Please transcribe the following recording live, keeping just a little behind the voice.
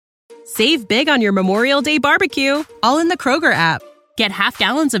Save big on your Memorial Day barbecue, all in the Kroger app. Get half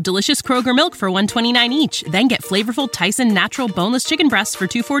gallons of delicious Kroger milk for $1.29 each. Then get flavorful Tyson natural boneless chicken breasts for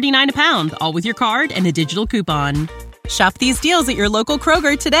 $2.49 a pound, all with your card and a digital coupon. Shop these deals at your local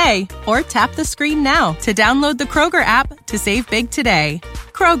Kroger today, or tap the screen now to download the Kroger app to save big today.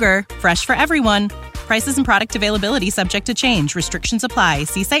 Kroger, fresh for everyone. Prices and product availability subject to change. Restrictions apply.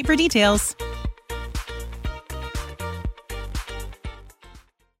 See site for details.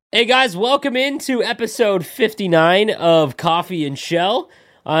 Hey guys, welcome into episode 59 of Coffee and Shell.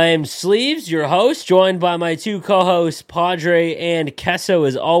 I'm Sleeves, your host, joined by my two co-hosts, Padre and Kesso,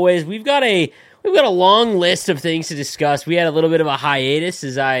 as always. We've got a long list of things to discuss. We had a little bit of a hiatus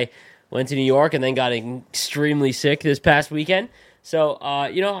as I went to New York and then got extremely sick this past weekend. So,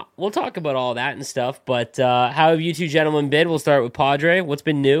 we'll talk about all that and stuff, but how have you two gentlemen been? We'll start with Padre. What's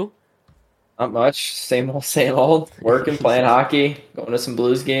been new? Not much. Same old. Working, playing hockey, going to some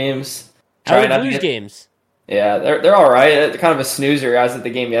Blues games. How are the Blues games? Yeah, they're all right. They're kind of a snoozer. I was at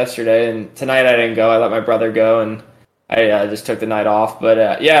the game yesterday, and tonight I didn't go. I let my brother go, and I just took the night off. But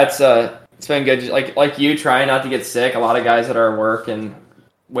it's been good. Like you, trying not to get sick. A lot of guys at our work and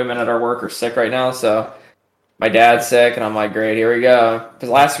women at our work are sick right now. So my dad's sick, and I'm like, great, here we go. Because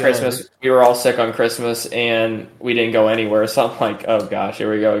last Christmas, we were all sick on Christmas, and we didn't go anywhere. So I'm like, oh, gosh,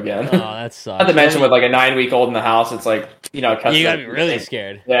 here we go again. Oh, that sucks. Not to mention with like a 9-week-old in the house, it's like, you got to be really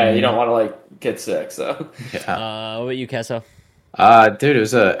scared. Yeah, you don't want to get sick. So, yeah. What about you, Kesso? Dude, it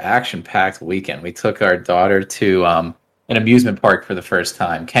was an action-packed weekend. We took our daughter to an amusement park for the first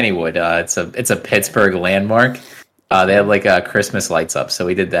time, Kennywood. It's a Pittsburgh landmark. They had like Christmas lights up, so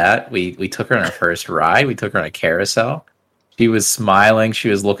we did that. We took her on our first ride. We took her on a carousel. She was smiling. She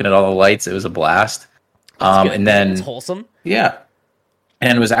was looking at all the lights. It was a blast. And then it's wholesome. Yeah,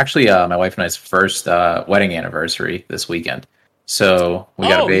 and it was actually my wife and I's first wedding anniversary this weekend. So we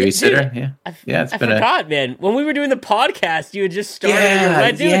got a babysitter. Dude, I forgot, man. When we were doing the podcast, you had just started your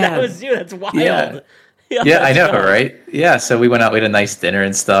wedding. Yeah. That was you. That's wild. Yeah, I know, right? Yeah, so we went out. We had a nice dinner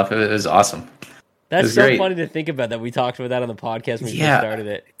and stuff. It was awesome. That's so funny to think about that. We talked about that on the podcast when we first started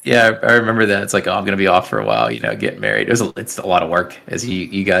it. Yeah, I remember that. It's like, I'm going to be off for a while, getting married. It's a lot of work, as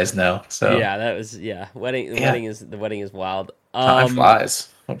you guys know. So yeah, that was wedding. The wedding is wild. Time flies.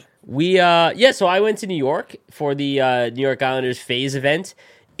 So I went to New York for the New York Islanders phase event.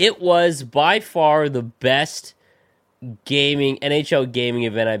 It was by far the best NHL gaming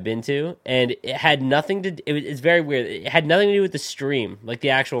event I've been to, and it had nothing to. It's very weird. It had nothing to do with the stream, like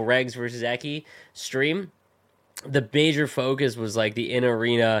the actual Regs versus Eki stream. The major focus was like the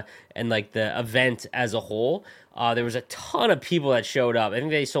in-arena and like the event as a whole. There was a ton of people that showed up. I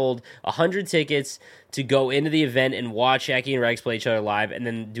think they sold 100 tickets to go into the event and watch Eki and Regs play each other live, and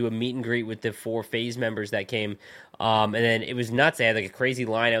then do a meet and greet with the 4 phase members that came. And then it was nuts. They had like a crazy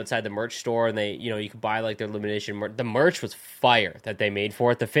line outside the merch store, and they, you could buy like their limited merch. The merch was fire that they made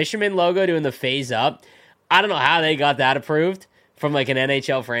for it. The Fisherman logo doing the phase up. I don't know how they got that approved from like an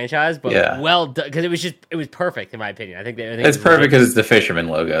NHL franchise, but well done, because it was perfect in my opinion. I think it's perfect because it's the Fisherman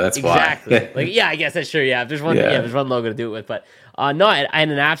logo. That's exactly. why. I guess that's true. Yeah, there's one logo to do it with, but no, I had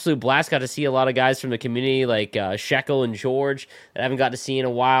an absolute blast. Got to see a lot of guys from the community, like Shekel and George, that I haven't got to see in a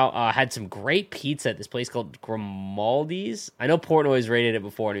while. Had some great pizza at this place called Grimaldi's. I know Portnoy's rated it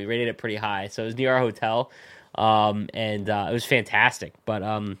before, and we rated it pretty high, so it was near our hotel, and it was fantastic. But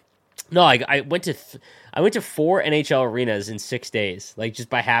no, I went to 4 NHL arenas in 6 days, like just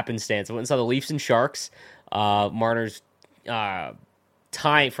by happenstance. I went and saw the Leafs and Sharks. Marner's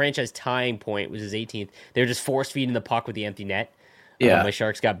franchise tying point was his 18th. They were just force feeding the puck with the empty net. Yeah, my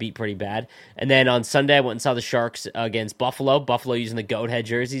Sharks got beat pretty bad. And then on Sunday, I went and saw the Sharks against Buffalo. Buffalo using the goat head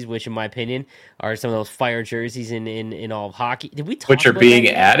jerseys, which in my opinion are some of those fire jerseys in all of hockey. Did we talk which are about being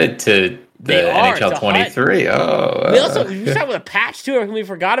that? Added to the NHL 23? We also started with a patch too. We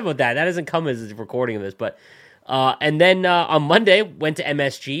forgot about that. That doesn't come as a recording of this, but and then on Monday went to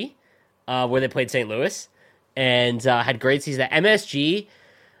MSG where they played St. Louis and had great season. MSG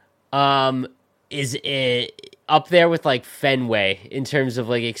is up there with like Fenway in terms of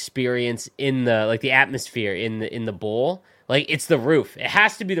like experience in the atmosphere in the bowl. Like it's the roof. It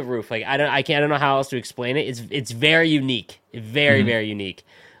has to be the roof. Like I don't know how else to explain it. It's very unique. Very very unique.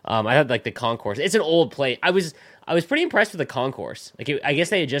 I thought like the concourse. It's an old place. I was pretty impressed with the concourse. Like I guess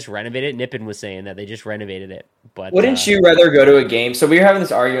they had just renovated it. Nippon was saying that they just renovated it. But wouldn't you rather go to a game? So we were having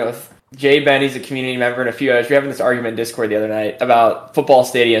this argument with Jay Benny's a community member and a few others. We were having this argument in Discord the other night about football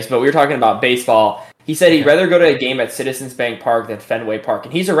stadiums, but we were talking about baseball. He said he'd rather go to a game at Citizens Bank Park than Fenway Park,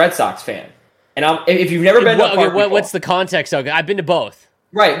 and he's a Red Sox fan. And if you've never been to a park before, what's the context? Okay, I've been to both.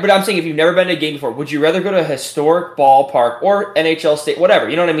 Right, but I'm saying if you've never been to a game before, would you rather go to a historic ballpark or NHL state, whatever?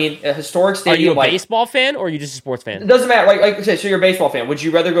 You know what I mean? A historic Are you stadium. a baseball fan or are you just a sports fan? It doesn't matter. Like I said, so you're a baseball fan. Would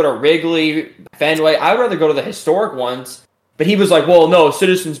you rather go to Wrigley, Fenway? I would rather go to the historic ones. But he was like, well, no,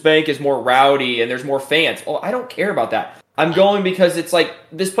 Citizens Bank is more rowdy and there's more fans. Well, I don't care about that. I'm going because it's like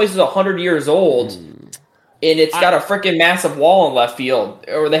this place is 100 years old. And it's got a freaking massive wall in left field,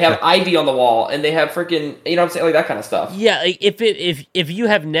 or they have ivy on the wall, and they have freaking, you know what I'm saying, like that kind of stuff. Yeah, like if you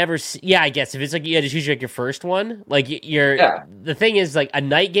have never, I guess if it's like you had to choose like your first one, like the thing is like a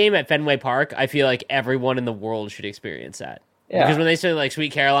night game at Fenway Park, I feel like everyone in the world should experience that. Yeah. Because when they say like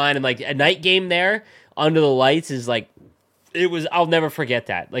Sweet Caroline and like a night game there under the lights is like, I'll never forget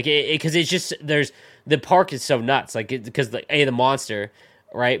that. Like because it's just the park is so nuts, like because the monster,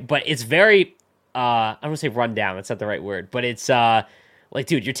 right? But it's very. I don't want to say run down. That's not the right word, but it's like,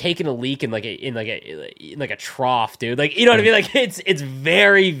 dude, you're taking a leak in a trough, dude. Like, you know what I mean? Like, it's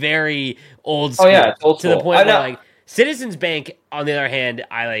very, very old school. Oh yeah, it's old to school. The point where like Citizens Bank, on the other hand,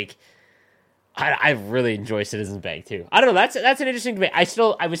 I really enjoy Citizens Bank too. I don't know. That's an interesting debate.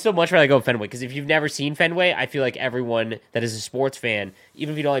 I would still much rather go Fenway because if you've never seen Fenway, I feel like everyone that is a sports fan,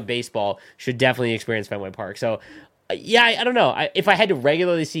 even if you don't like baseball, should definitely experience Fenway Park. So, yeah, I don't know. If I had to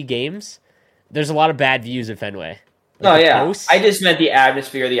regularly see games. There's a lot of bad views at Fenway. Like I just meant the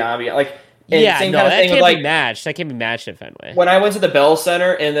atmosphere, the ambiance. Like, same kind of thing. Can't be matched. That can't be matched at Fenway. When I went to the Bell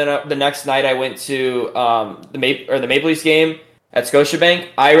Center, and then the next night I went to the Maple Leafs game at Scotiabank,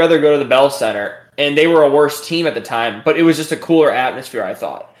 I'd rather go to the Bell Center, and they were a worse team at the time, but it was just a cooler atmosphere. I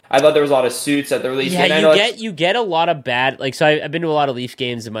thought there was a lot of suits at the Leafs. Yeah, you get a lot of bad. Like, so I've been to a lot of Leaf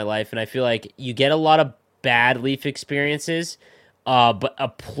games in my life, and I feel like you get a lot of bad Leaf experiences. But a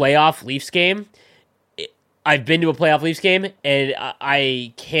playoff Leafs game, I've been to a playoff Leafs game, and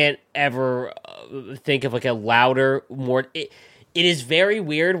I can't ever think of like a louder, more. It is very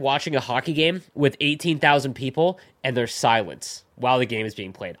weird watching a hockey game with 18,000 people and there's silence while the game is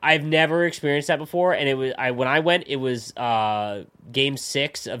being played. I've never experienced that before, and when I went, it was Game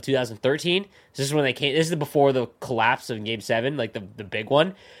 6 of 2013. This is when they came. This is before the collapse of Game 7, like the big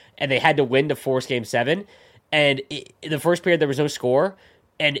one, and they had to win to force Game 7. And in the first period, there was no score.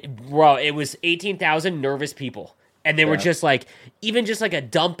 And, bro, it was 18,000 nervous people. And they were just like, even just like a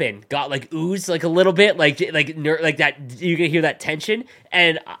dump in got like ooze like a little bit, like that. You can hear that tension.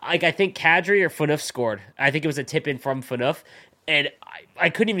 And like I think Kadri or Phaneuf scored. I think it was a tip in from Phaneuf. And I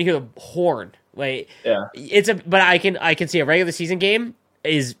couldn't even hear the horn. Like, but I can see a regular season game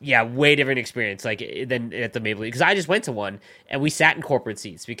is way different experience like than at the Maple Leaf. Because I just went to one and we sat in corporate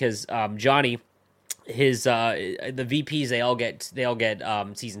seats because Johnny. His the VPs they all get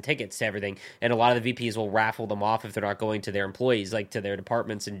season tickets to everything, and a lot of the VPs will raffle them off if they're not going to their employees, like to their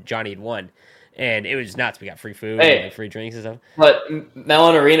departments. And Johnny had won, and it was nuts. We got free food, and like free drinks and stuff. But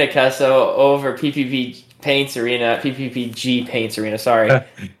Mellon Arena, Kesso, over PPPG Paints Arena. Sorry,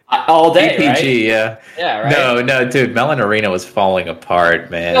 all day. PPG, right? yeah, right. No, dude, Mellon Arena was falling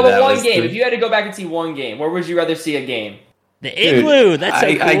apart, man. No, but one game. If you had to go back and see one game, where would you rather see a game? The Igloo, that's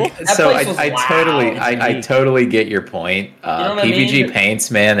so cool. I totally get your point. PPG Paints,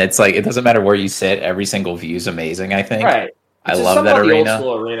 man, it's like it doesn't matter where you sit, every single view is amazing. I think, right? I love that arena. Old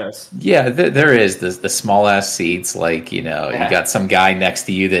school arenas. Yeah, there is the small ass seats. Like you got some guy next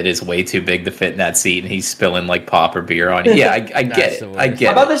to you that is way too big to fit in that seat, and he's spilling like pop or beer on you. Yeah, I get it. I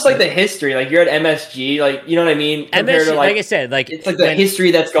get. How about this? Like the history, like you're at MSG, like you know what I mean. Compared to like I said, like it's like the history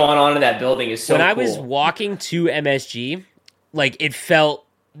that's going on in that building is so. When I cool. was walking to MSG. Like it felt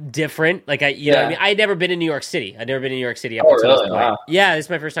different. Like know what I mean? I had never been in New York City. I'd never been in New York City up until this point. Wow. Yeah, this is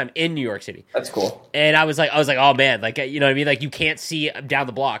my first time in New York City. That's cool. And I was like, oh man, like you know what I mean? Like you can't see down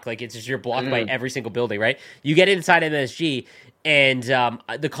the block. Like it's just you're blocked by every single building, right? You get inside MSG, and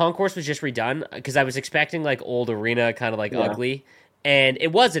the concourse was just redone because I was expecting like old arena, kind of like ugly. And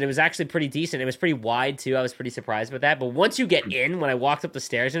it wasn't. It was actually pretty decent. It was pretty wide, too. I was pretty surprised with that. But once you get in, when I walked up the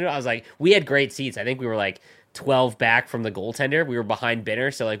stairs into it, I was like, we had great seats. I think we were like 12 back from the goaltender. We were behind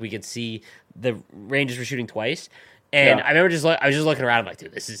Binner, so like we could see the Rangers were shooting twice. And I remember I was just looking around. I'm like,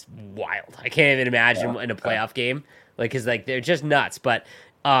 dude, this is wild. I can't even imagine in a playoff game. Like, because like, they're just nuts. But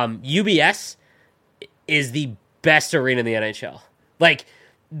UBS is the best arena in the NHL. Like,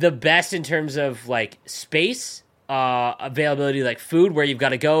 the best in terms of like space, availability, like food, where you've got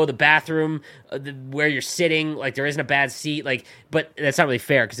to go, the bathroom, where you're sitting, like there isn't a bad seat, like, but that's not really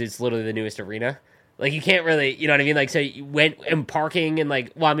fair because it's literally the newest arena. Like you can't really, you know what I mean? Like, so you went and parking and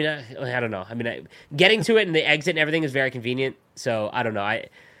like, well, I mean, I don't know. I mean, getting to it and the exit and everything is very convenient. So I don't know.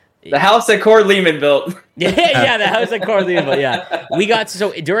 The house that Cord Lehman built. yeah, the house that Cord Lehman built. Yeah,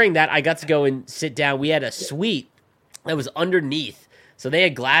 so during that, I got to go and sit down. We had a suite that was underneath. So they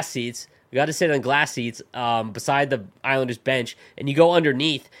had glass seats. We got to sit on glass seats beside the Islanders bench, and you go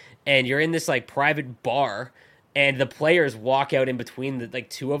underneath, and you're in this like private bar, and the players walk out in between the like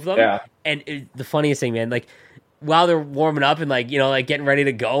two of them. Yeah. And the funniest thing, man, like while they're warming up and like, you know, like getting ready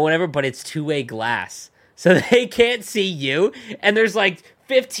to go or whatever, but it's two-way glass. So they can't see you, and there's like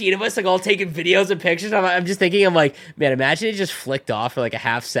 15 of us like all taking videos and pictures. I'm just thinking, I'm like, man, imagine it just flicked off for like a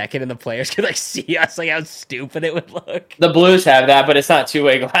half second and the players could like see us, like how stupid it would look. The Blues have that, but it's not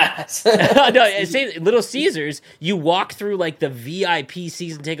two-way glass. No, say Little Caesars, you walk through like the VIP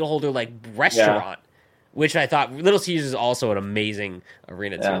season ticket holder like restaurant, which I thought Little Caesars is also an amazing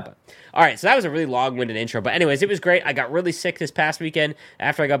arena too. But, all right, so that was a really long-winded intro, but anyways, it was great. I got really sick this past weekend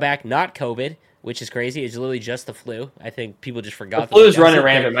after I got back, not COVID, which is crazy. It's literally just the flu. I think people just forgot. The flu's running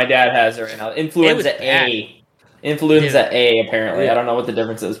rampant. My dad has it right now. Influenza A. Apparently. I don't know what the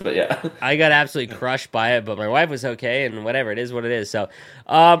difference is, but yeah. I got absolutely crushed by it, but my wife was okay, and whatever. It is what it is. So,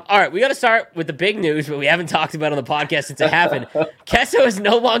 all right, we got to start with the big news, but we haven't talked about it on the podcast since it happened. Kesso is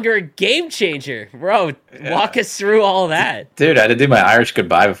no longer a game changer. Bro, walk us through all that. Dude, I had to do my Irish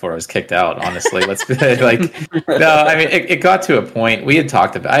goodbye before I was kicked out, honestly. Let's like, no, I mean, it got to a point, I had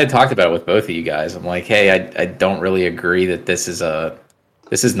talked about it with both of you guys. I'm like, hey, I don't really agree that this is not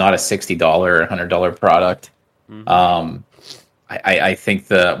a $60 or $100 product. I think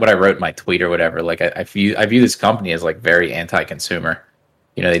what I wrote in my tweet or whatever, like I view this company as like very anti-consumer.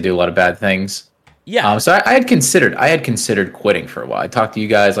 You know, they do a lot of bad things. Yeah. So I had considered quitting for a while. I talked to you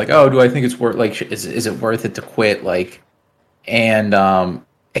guys like, oh, do I think it's worth like is it worth it to quit? Like, and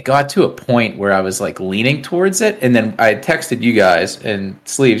it got to a point where I was like leaning towards it, and then I texted you guys and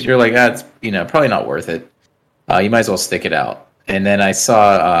Sleeves. You're like, that's probably not worth it. You might as well stick it out. And then I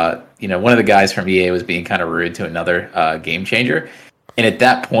saw, one of the guys from EA was being kind of rude to another game changer. And at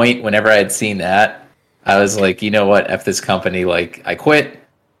that point, whenever I had seen that, I was like, you know what? F this company. Like, I quit.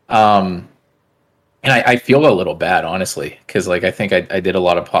 And I feel a little bad, honestly, because like I think I did a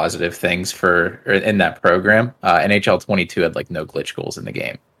lot of positive things in that program. NHL 22 had like no glitch goals in the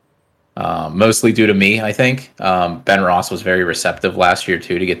game. Mostly due to me, I think. Ben Ross was very receptive last year,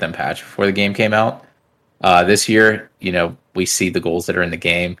 too, to get them patched before the game came out. This year, we see the goals that are in the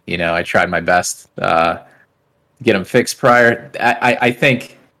game. I tried my best to get them fixed prior. I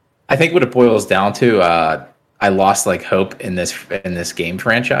think what it boils down to, I lost like hope in this game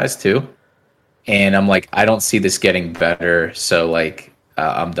franchise too, and I'm like, I don't see this getting better. So like,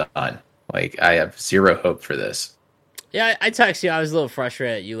 I'm done. Like, I have zero hope for this. Yeah, I texted you. I was a little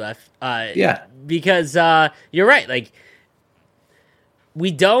frustrated that you left. Because you're right. Like,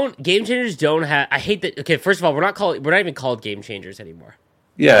 game changers don't have. I hate that. Okay, first of all, we're not even called game changers anymore.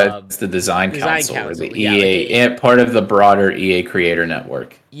 Yeah, it's the Design Council or the EA, and part of the broader EA Creator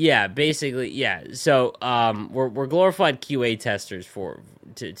Network. Yeah, basically, yeah. So, we're glorified QA testers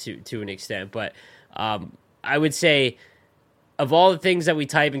to an extent, but I would say of all the things that we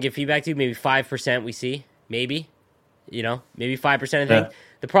type and give feedback to, maybe 5% we see, maybe 5% I think. Yeah.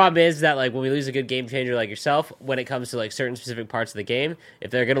 The problem is that like when we lose a good game changer like yourself, when it comes to like certain specific parts of the game, if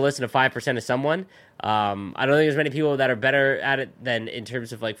they're going to listen to 5% of someone, I don't think there's many people that are better at it than in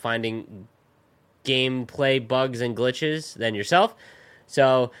terms of like finding gameplay bugs and glitches than yourself.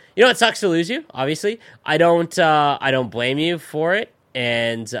 So it sucks to lose you. Obviously, I don't blame you for it,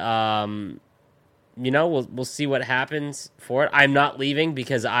 and we'll see what happens for it. I'm not leaving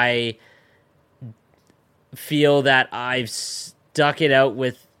because I feel that I've stuck it out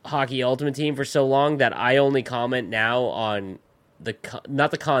with Hockey Ultimate Team for so long that I only comment now on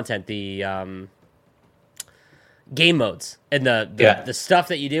not the content, the game modes and the stuff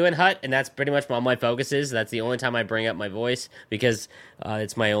that you do in Hut, and that's pretty much what my focus is. That's the only time I bring up my voice because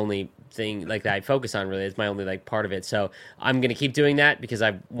it's my only thing like that I focus on. Really, it's my only like part of it. So I'm gonna keep doing that because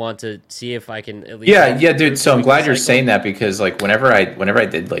I want to see if I can at least. Yeah, dude. So I'm glad you're saying that because like whenever I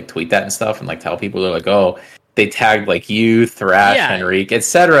did like tweet that and stuff and like tell people, they're like, oh, they tagged like you, Thrash, Henrique,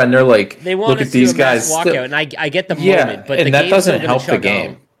 etc., and they're like, they want look at these guys walkout, and I get the moment, but and that doesn't help the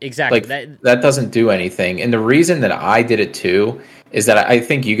game. Exactly, like that doesn't do anything. And the reason that I did it too is that I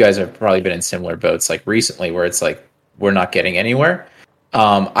think you guys have probably been in similar boats like recently, where it's like we're not getting anywhere.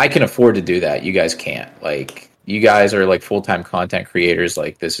 I can afford to do that. You guys can't. Like, you guys are like full-time content creators.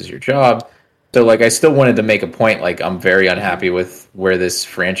 Like, this is your job. So like, I still wanted to make a point. Like, I'm very unhappy with where this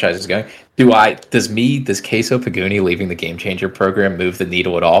franchise is going. Does Queso Paguni leaving the Game Changer program move the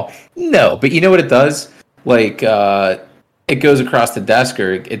needle at all? No, but you know what it does? Like, it goes across the desk,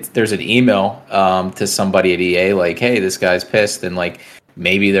 or there's an email to somebody at EA like, hey, this guy's pissed, and like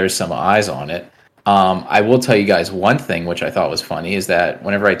maybe there's some eyes on it. I will tell you guys one thing, which I thought was funny, is that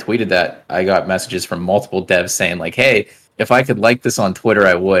whenever I tweeted that, I got messages from multiple devs saying like, hey, if I could like this on Twitter,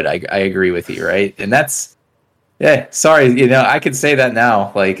 I would. I agree with you, right? And that's sorry, I could say that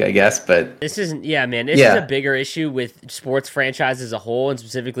now, like I guess, but this isn't. Yeah, man, this is a bigger issue with sports franchises as a whole, and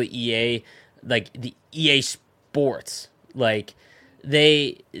specifically EA, like the EA Sports, like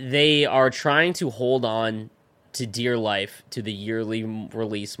they are trying to hold on to dear life to the yearly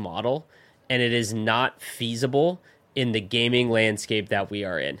release model, and it is not feasible in the gaming landscape that we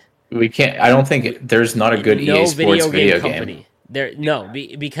are in. We can't. I don't think there's not a good EA Sports video company.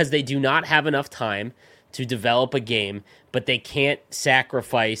 Because they do not have enough time to develop a game, but they can't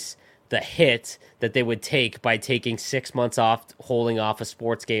sacrifice the hit that they would take by taking 6 months off, holding off a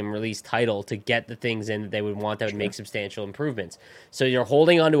sports game release title to get the things in that they would want that would make substantial improvements. So you're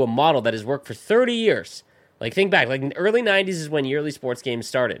holding onto a model that has worked for 30 years. Like, think back, like in the early 90s is when yearly sports games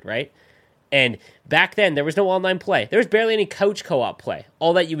started, right? And back then, there was no online play. There was barely any couch co-op play.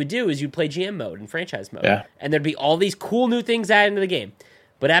 All that you would do is you'd play GM mode and franchise mode. Yeah. And there'd be all these cool new things added into the game.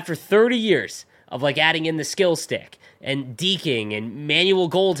 But after 30 years of like adding in the skill stick and deking and manual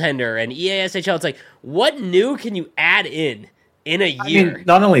goaltender and EA SHL, it's like, what new can you add in a year? I mean,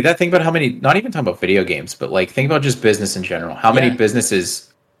 not only that, think about how many, not even talking about video games, but like think about just business in general. How many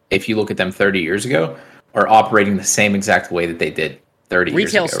businesses, if you look at them 30 years ago, are operating the same exact way that they did 30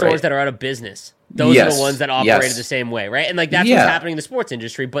 years ago, retail stores that are out of business. Those are the ones that operated the same way, right? And like that's what's happening in the sports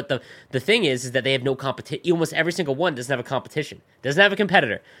industry. But the thing is that they have no competition. Almost every single one doesn't have a competition, doesn't have a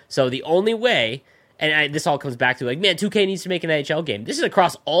competitor. So the only way, and this all comes back to like, man, 2K needs to make an NHL game. This is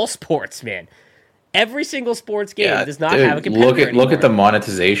across all sports, man. Every single sports game does not have a competitor. Look at the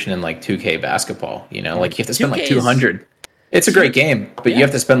monetization in like 2K basketball. Like you have to spend like $200. It's a great game, but you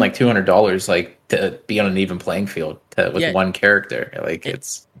have to spend like $200 like to be on an even playing field with one character. Like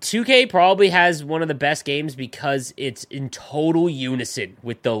it's 2K probably has one of the best games because it's in total unison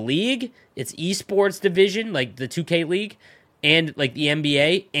with the league, its esports division, like the 2K League, and like the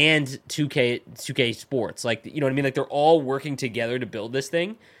NBA and 2K Sports. Like, you know what I mean? Like they're all working together to build this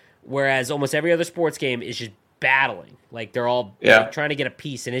thing, whereas almost every other sports game is just battling. Like they're all like, trying to get a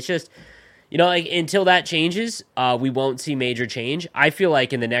piece, and it's just. Like until that changes, we won't see major change. I feel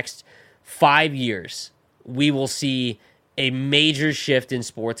like in the next 5 years, we will see a major shift in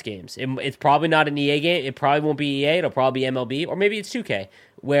sports games. It's probably not an EA game. It probably won't be EA. It'll probably be MLB, or maybe it's 2K,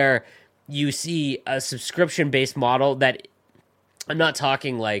 where you see a subscription-based model that I'm not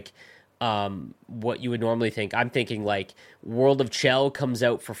talking like what you would normally think. I'm thinking like World of Chell comes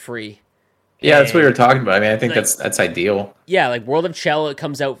out for free. Yeah, that's what we were talking about. I mean, I think like, that's ideal. Yeah, like World of Chell, it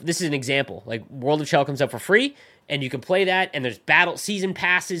comes out. This is an example. Like World of Chell comes out for free, and you can play that, and there's battle season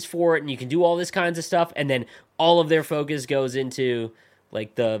passes for it, and you can do all this kinds of stuff, and then all of their focus goes into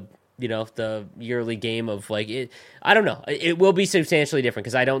like the yearly game of like it. I don't know. It will be substantially different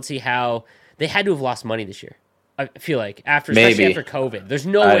because I don't see how they had to have lost money this year. I feel like especially after COVID, there's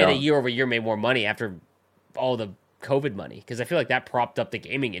no way that year over year made more money after all the COVID money, because I feel like that propped up the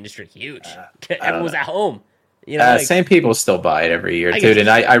gaming industry huge. Everyone was at home. Same people still buy it every year, dude. And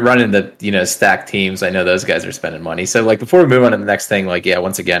I run into stacked teams. I know those guys are spending money. So like before we move on to the next thing, like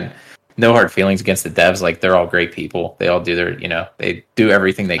once again, no hard feelings against the devs. Like they're all great people. They all do their they do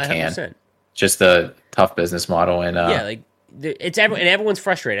everything they can. 100%. Just a tough business model, and it's and everyone's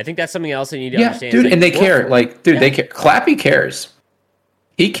frustrated. I think that's something else that you need to understand. Dude, and they care. They care. Clappy cares.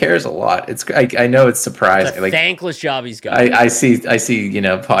 He cares a lot. I know it's surprising. It's a thankless job he's got. I see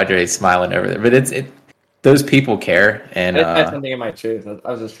Padres smiling over there, but those people care, and that's something in my truth.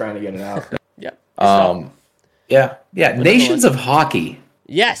 I was just trying to get it out. Nations of hockey.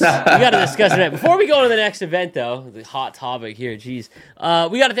 Yes, we got to discuss it. Before we go to the next event, though, the hot topic here, geez. We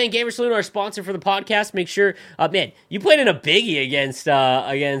got to thank Gamer Saloon, our sponsor for the podcast. Make sure, man, you played in a biggie against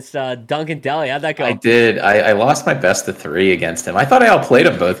Duncan Deli. How'd that go? I did. I lost my best of 3 against him. I thought I outplayed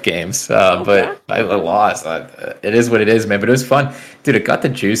him both games, but I lost. It is what it is, man. But it was fun, dude. It got the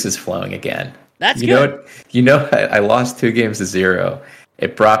juices flowing again. That's good. I lost 2 games to 0.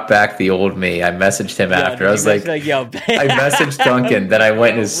 It brought back the old me. I messaged him after. I was like, yo, I messaged Duncan. Then I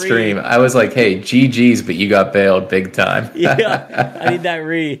went in his stream. I was like, hey, GG's, but you got bailed big time. I need that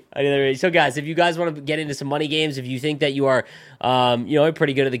re. So, guys, if you guys want to get into some money games, if you think that you are,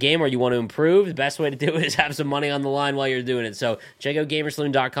 pretty good at the game or you want to improve, the best way to do it is have some money on the line while you're doing it. So, check out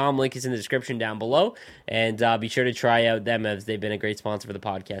Gamersaloon.com. Link is in the description down below. And be sure to try out them as they've been a great sponsor for the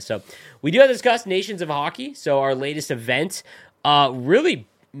podcast. So, we do have to discuss Nations of Hockey. So, our latest event. Really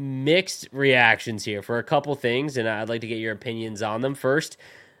mixed reactions here for a couple things, and I'd like to get your opinions on them. First,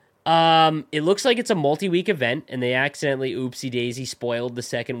 It looks like it's a multi-week event, and they accidentally oopsie-daisy spoiled the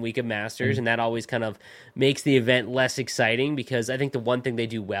second week of Masters, and that always kind of makes the event less exciting because I think the one thing they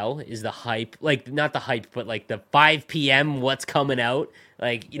do well is the hype. Like, not the hype, but like the 5 p.m. what's coming out.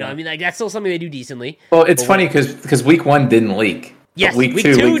 Like, you know, I mean, like that's still something they do decently. Well, it's funny because week 1 didn't leak. Yes, week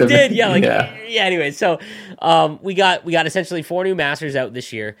two did. Yeah, anyway, so we got essentially 4 new Masters out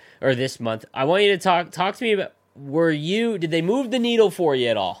this year or this month. I want you to talk to me about did they move the needle for you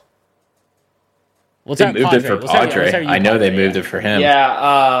at all? They moved it for Padre. I know they moved it for him.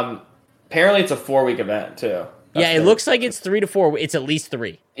 Yeah. Apparently, it's a 4-week event too. It looks like it's 3 to 4. It's at least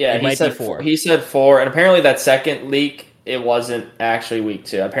 3. Yeah, it might be 4. He said 4, and apparently that second leak, it wasn't actually week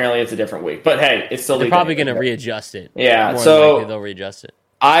 2. Apparently, it's a different week. But hey, it's still. They're probably going to readjust it. Yeah, more so than likely they'll readjust it.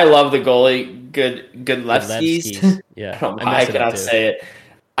 I love the goalie, good left skis. Yeah, I don't know why I cannot say it.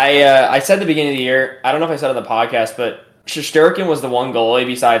 I said at the beginning of the year. I don't know if I said it on the podcast, but Shesterkin was the one goalie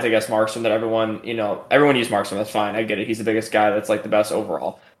besides, I guess, Markstrom that everyone used Markstrom. That's fine. I get it. He's the biggest guy. That's like the best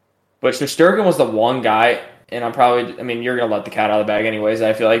overall. But Shesterkin was the one guy, and you're going to let the cat out of the bag anyways,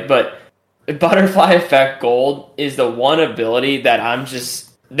 I feel like. But Butterfly Effect Gold is the one ability that I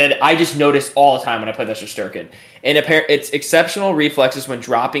just notice all the time when I play the Shesterkin. And it's exceptional reflexes when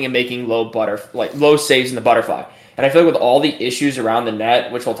dropping and making low saves in the Butterfly. And I feel like with all the issues around the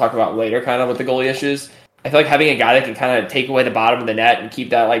net, which we'll talk about later kind of with the goalie issues, I feel like having a guy that can kind of take away the bottom of the net and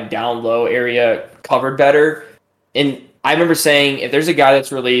keep that like down low area covered better. And I remember saying, if there's a guy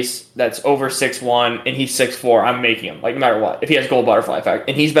that's released that's over 6'1" and he's 6'4", I'm making him, like no matter what. If he has gold Butterfly Effect,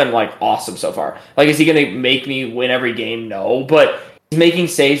 and he's been like awesome so far. Like, is he going to make me win every game? No, but he's making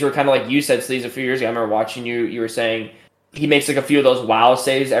saves where kind of like you said, Sleaze, a few years ago. I remember watching you were saying he makes like a few of those wow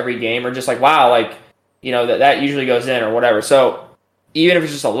saves every game, or just like wow, like that usually goes in or whatever. So even if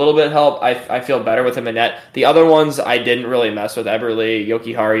it's just a little bit of help, I feel better with him in net. The other ones I didn't really mess with, Eberle,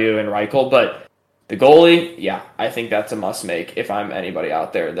 Yoki Haru, and Reichel, but the goalie, yeah, I think that's a must make if I'm anybody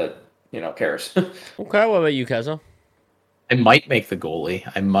out there that cares. Okay, what about you, Kezo? I might make the goalie.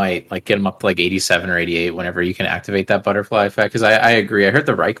 I might like get him up to like 87 or 88 whenever you can activate that Butterfly Effect. Because I agree. I heard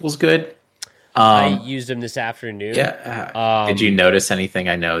the Reichel's good. I used him this afternoon. Yeah. Did you notice anything?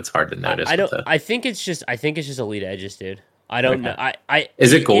 I know it's hard to notice. I don't. I think it's just elite edges, dude. I don't know.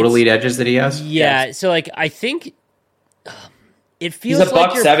 Is it gold elite edges that he has? Yeah. Yes. So like, I think it feels he's a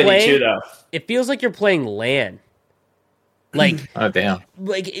like you're $172 though. It feels like you're playing LAN. Like, oh damn.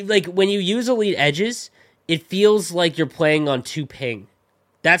 Like when you use elite edges, it feels like you're playing on 2 ping.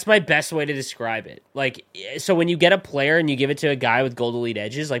 That's my best way to describe it. Like, so when you get a player and you give it to a guy with gold elite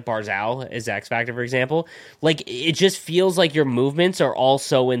edges, like Barzal as X Factor, for example, like it just feels like your movements are all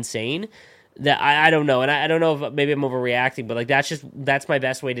so insane that I don't know. And I don't know if maybe I'm overreacting, but like that's my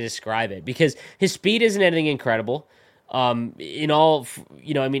best way to describe it, because his speed isn't anything incredible. In all,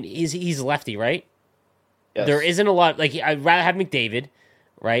 he's lefty, right? Yes. There isn't a lot. Like, I'd rather have McDavid,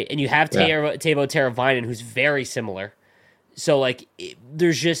 right? And you have Teuvo Teravainen, who's very similar. So, like,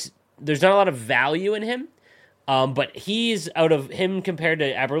 there's not a lot of value in him. But he's out of him compared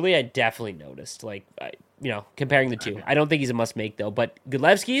to Eberle. I definitely noticed, like, comparing the two. I don't think he's a must make though. But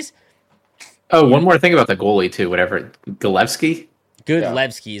Gudlevsky's. Oh, one more thing about the goalie too. Whatever, Gudlevsky.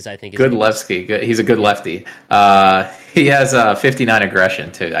 Gudlevsky's, I think. Gudlevsky. Good. He's a good lefty. He has 59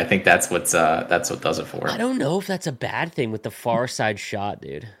 aggression too. I think that's what does it for him. I don't know if that's a bad thing with the far side shot,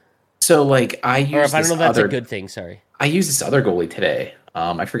 dude. So like I don't know if that's a good thing. Sorry. I used this other goalie today.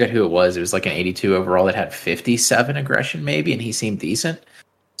 I forget who it was. It was like an 82 overall that had 57 aggression maybe, and he seemed decent.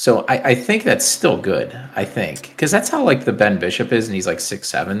 So I think that's still good. I think because that's how like the Ben Bishop is, and he's like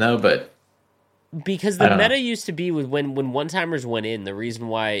 6'7" though, but. Because the meta used to be with when one-timers went in, the reason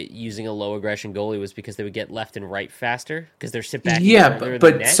why using a low aggression goalie was because they would get left and right faster because they're sit back. Yeah,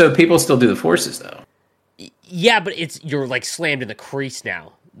 but so people still do the forces though. Yeah, but you're like slammed in the crease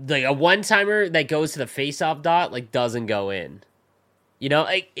now. Like a one-timer that goes to the face-off dot like doesn't go in.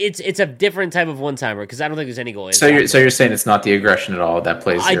 Like it's a different type of one-timer because I don't think there's any goal. So you're saying it's not the aggression at all that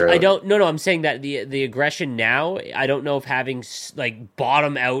plays. I don't. No. I'm saying that the aggression now. I don't know if having like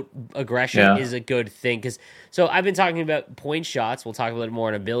bottom out aggression is a good thing because. So I've been talking about point shots. We'll talk a little more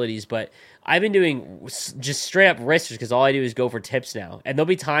on abilities, but I've been doing just straight up wristers because all I do is go for tips now. And there'll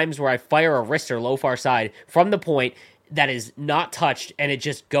be times where I fire a wrister low far side from the point that is not touched and it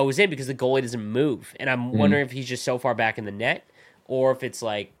just goes in because the goalie doesn't move. And I'm wondering if he's just so far back in the net. Or if it's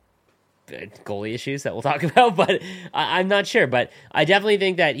like goalie issues that we'll talk about, but I'm not sure. But I definitely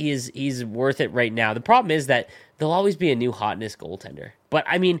think that he's worth it right now. The problem is that there'll always be a new hotness goaltender. But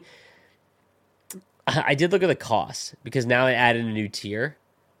I mean, I did look at the cost because now I added a new tier,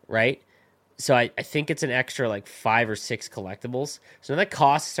 right? So I think it's an extra like 5 or 6 collectibles. So now that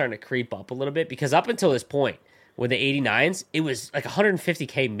cost is starting to creep up a little bit because up until this point with the 89s, it was like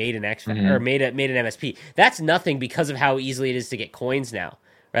 150K made an X or made an MSP. That's nothing because of how easily it is to get coins now,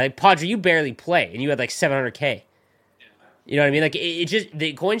 right? Like, Padre, you barely play and you had like 700K. You know what I mean? Like it just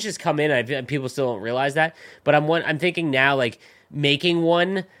the coins just come in. And people still don't realize that. But I'm thinking now like making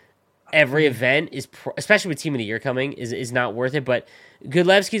one every event is especially with Team of the Year coming is not worth it. But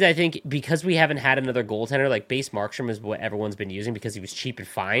Gudlevsky's, I think, because we haven't had another goaltender, like base Markstrom is what everyone's been using because he was cheap and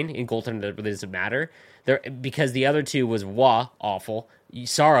fine in goaltender that really doesn't matter. Because the other two was awful,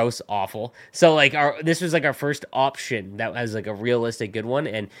 Saros awful. So like this was like our first option that was like a realistic good one.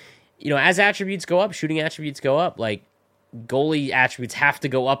 And as attributes go up, shooting attributes go up, like goalie attributes have to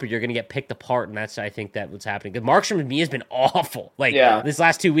go up or you're going to get picked apart, and that's I think that what's happening. Because Markstrom to me has been awful. Like this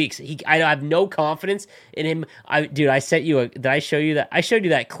last 2 weeks, I have no confidence in him. Did I show you that? I showed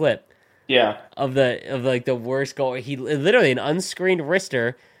you that clip. Yeah. Of the worst goal. He literally an unscreened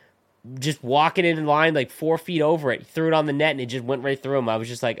wrister, just walking in line like 4 feet over it, threw it on the net, and it just went right through him. I was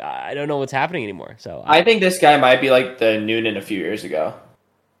just like, I don't know what's happening anymore. So I think this guy might be like the Noonan a few years ago.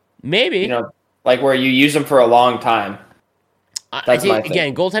 Maybe like where you use him for a long time. I think,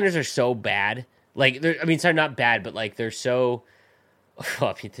 again, goaltenders are so bad. Like, sorry, not bad, but like they're so.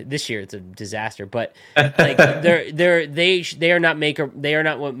 Well, this year it's a disaster, but like they are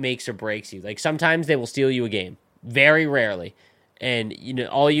not what makes or breaks you. Like sometimes they will steal you a game, very rarely, and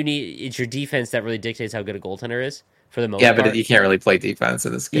all you need is your defense that really dictates how good a goaltender is for the most part. Yeah, but you can't really play defense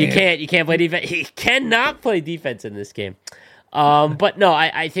in this game. You can't play defense. He cannot play defense in this game. But no,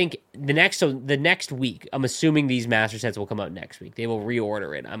 I think the next week, I'm assuming these master sets will come out next week. They will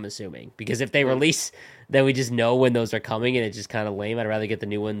reorder it, I'm assuming. Because if they release, then we just know when those are coming, and it's just kind of lame. I'd rather get the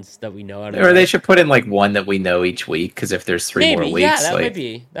new ones that we know. Or they should put in like one that we know each week, because if there's three more weeks. Yeah,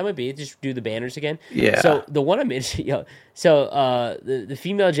 that might be. Just do the banners again. Yeah. So the one I'm mentioning, the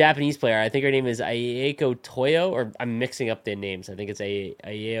female Japanese player, I think her name is Ayako Toyo, or I'm mixing up the names. I think it's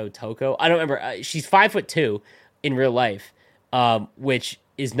Ayako Toko. I don't remember. She's 5'2" in real life. Which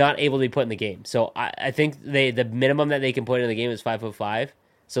is not able to be put in the game. So I think the minimum that they can put in the game is 5'5".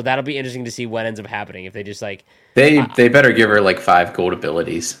 So that'll be interesting to see what ends up happening if they just like they better give her like 5 gold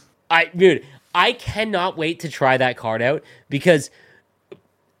abilities. I cannot wait to try that card out because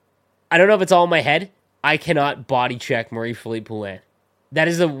I don't know if it's all in my head. I cannot body check Marie-Philippe Poulin. That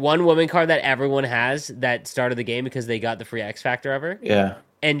is the one woman card that everyone has that started the game because they got the free X Factor of her. Yeah.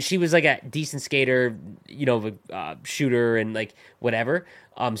 And she was like a decent skater, shooter and like whatever.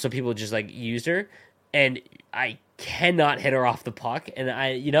 So people just like used her, and I cannot hit her off the puck. And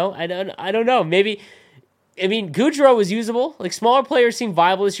I don't know. Maybe, Gaudreau was usable. Like smaller players seem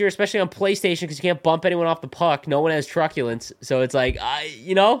viable this year, especially on PlayStation because you can't bump anyone off the puck. No one has truculence, so it's like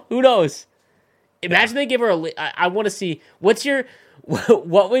who knows? Imagine they give her I want to see what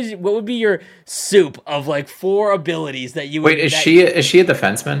would be your soup of like 4 abilities that you would... Wait, is she a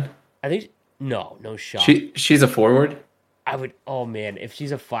defenseman? I think no shot. She's a forward? I would if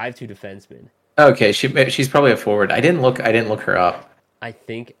she's a 5'2" defenseman. Okay, she's probably a forward. I didn't look her up. I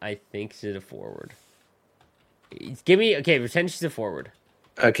think she's a forward. Pretend she's a forward.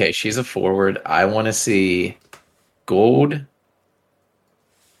 Okay, she's a forward. I want to see gold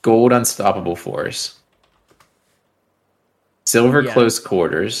unstoppable force. Silver close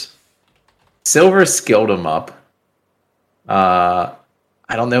quarters. Silver skilled him up. I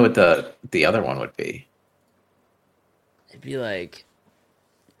don't know what the other one would be. It'd be like...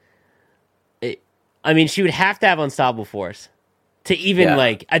 she would have to have unstoppable force. To even,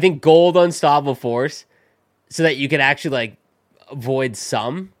 I think gold unstoppable force so that you could actually, like, avoid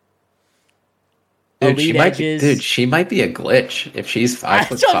some. She might be a glitch if she's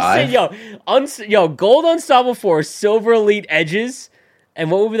 5'5". Gold unstoppable force, silver elite edges, and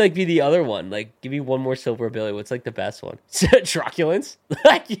what would be the other one? Like, give me one more silver ability. What's like the best one? Truculence.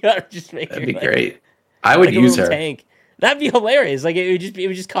 Like, you gotta just make that'd be great. I would use her. Tank. That'd be hilarious. Like, it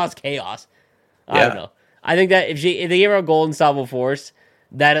would just cause chaos. I don't know. I think that if they gave her a gold unstoppable force,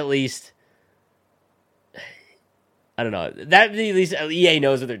 that at least. I don't know. That at least EA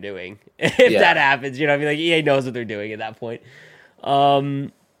knows what they're doing. If that happens, like EA knows what they're doing at that point. All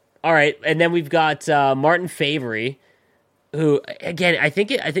right, and then we've got Martin Favre, who again, I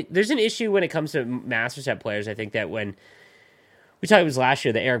think there's an issue when it comes to master set players. I think that when we talked about last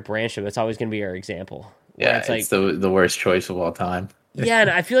year, the Eric Brancham, that's always going to be our example. Yeah, it's the worst choice of all time. Yeah, and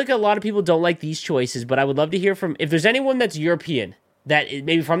I feel like a lot of people don't like these choices, but I would love to hear from if there's anyone that's European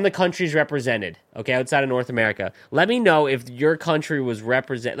maybe from the countries represented, okay, outside of North America. Let me know if your country was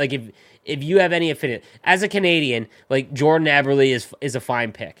represent, like if you have any affinity. As a Canadian, like Jordan Eberle is a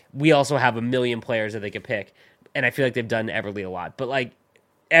fine pick. We also have a million players that they could pick, and I feel like they've done Eberle a lot. But like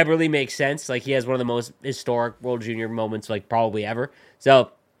Eberle makes sense. Like he has one of the most historic World Junior moments, like probably ever.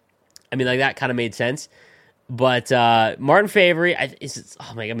 So, I mean, like that kind of made sense. But Martin Favre,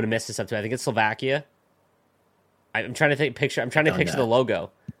 oh my, I'm gonna mess this up too. I think it's Slovakia. I'm trying to picture the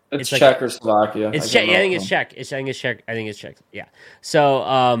logo. It's Czech or Slovakia. It's Czech. Yeah, I think it's Czech. I think it's Czech. Yeah.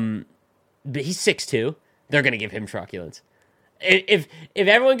 So, but he's 6'2". They're gonna give him truculence. If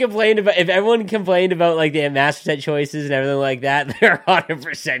everyone complained about like the master set choices and everything like that, they're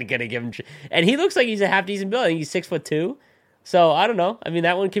 100% gonna give him. And he looks like he's a half decent build. I think he's 6'2". So I don't know. I mean,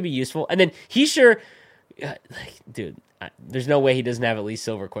 that one could be useful. And then he sure, like, dude. There's no way he doesn't have at least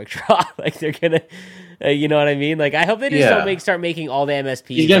silver quick draw. Like they're gonna, you know what I mean? Like I hope they just don't start making all the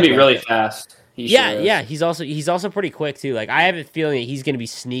MSPs. He's gonna be really fast. Yeah. He's also pretty quick too. Like I have a feeling that he's gonna be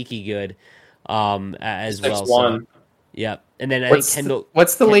sneaky good, as well. So, yeah, and then I think Kendall.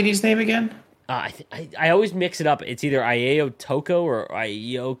 What's the lady's name again? I always mix it up. It's either Ayao Toko or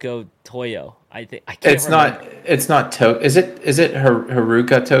Ayoko Toyo. I can't. It's remember. It's not Toko. Is it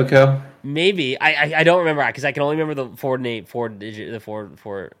Haruka Toko? Maybe I don't remember because I can only remember the four names.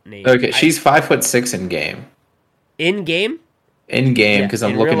 Okay, she's 5'6" in game. In game. In game, because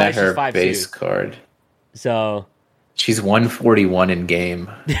I'm looking at her 5'2". base card. So she's 141 in game.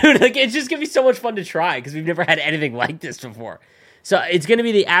 Dude, like it's just gonna be so much fun to try because we've never had anything like this before. So it's gonna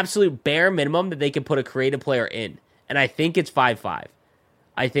be the absolute bare minimum that they can put a creative player in, and I think it's 5'5".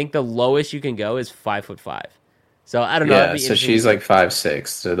 I think the lowest you can go is 5'5". So I don't know. Yeah, so she's like 5'6",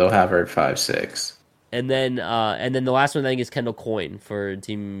 so they'll have her at 5'6". And then the last one I think is Kendall Coyne for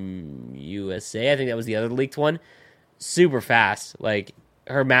Team USA. I think that was the other leaked one. Super fast, like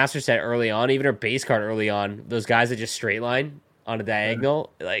her master set early on, even her base card early on. Those guys that just straight line on a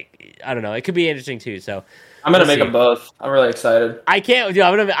diagonal, like I don't know, it could be interesting too. So I'm gonna make them both. I'm really excited. I can't. Dude,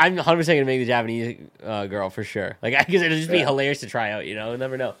 I'm 100% gonna make the Japanese girl for sure. Like because it'll just be hilarious to try out. You know,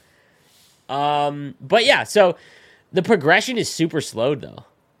 never know. But yeah, so the progression is super slowed though.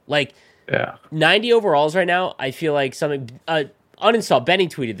 Like 90 overalls right now. I feel like something. Uninstall. Benny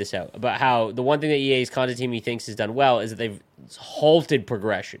tweeted this out about how the one thing that EA's content team he thinks has done well is that they've halted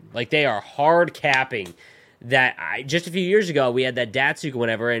progression. Like they are hard capping that. Just a few years ago we had that Datsuka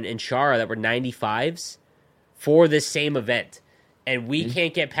whatever and Chara that were 95s for this same event, and we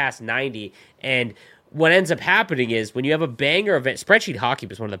can't get past 90. And what ends up happening is when you have a banger event, Spreadsheet Hockey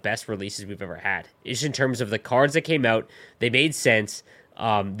was one of the best releases we've ever had. It's in terms of the cards that came out, they made sense.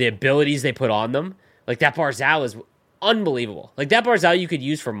 The abilities they put on them, like that Barzal is unbelievable. Like that Barzal you could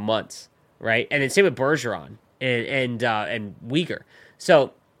use for months, right? And then same with Bergeron and Uyghur.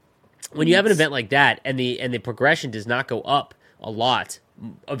 So when you have an event like that and the progression does not go up a lot,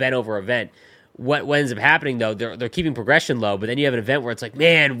 event over event, what ends up happening though, they're keeping progression low, but then you have an event where it's like,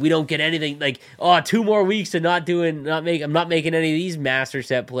 man, we don't get anything. Like, 2 more weeks to I'm not making any of these master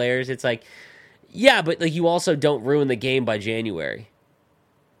set players. It's like, yeah, but like you also don't ruin the game by January,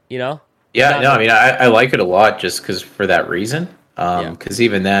 you know? Yeah, no, I mean, I like it a lot just because for that reason. Because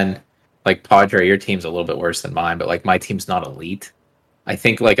even then, like Padre, your team's a little bit worse than mine, but like my team's not elite. I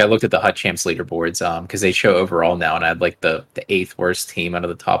think like I looked at the Hut Champs leaderboards because they show overall now, and I had like the 8th worst team out of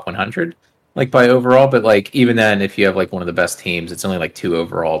the top 100, like by overall. But like even then, if you have like one of the best teams, it's only like 2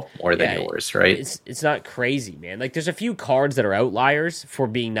 overall more than yours, right? It's not crazy, man. Like there's a few cards that are outliers for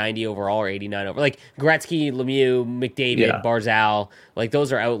being 90 overall or 89 over. Like Gretzky, Lemieux, McDavid, Barzal. Like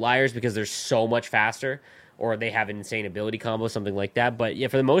those are outliers because they're so much faster, or they have an insane ability combo, something like that. But yeah,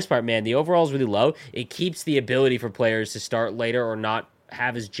 for the most part, man, the overall is really low. It keeps the ability for players to start later or not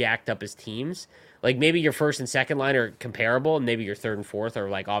have as jacked up as teams. Like maybe your first and second line are comparable, and maybe your third and fourth are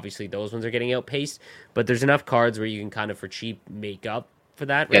like obviously those ones are getting outpaced. But there's enough cards where you can kind of for cheap make up for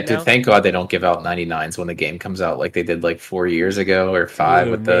that. Right now. Thank God they don't give out 99s when the game comes out like they did like 4 years ago or 5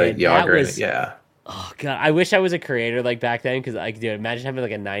 with the Yager. Oh god, I wish I was a creator like back then because like dude, imagine having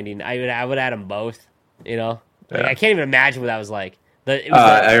like a 90. I would add them both. You know, like, I can't even imagine what that was like. Was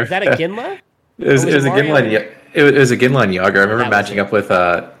that a Ginla? It was a Ginla. It was a Ginla and Yager. I remember matching up with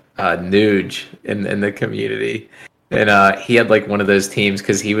Nuge in the community, and he had like one of those teams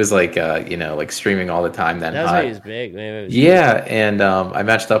because he was like like streaming all the time. Then that was why he was big. And I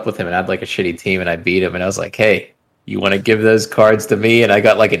matched up with him and had like a shitty team, and I beat him, and I was like, hey. You want to give those cards to me? And I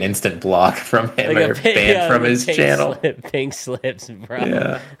got like an instant block from him or banned from his channel. Pink slips, bro.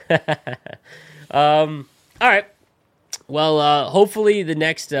 Yeah. All right. Well, hopefully the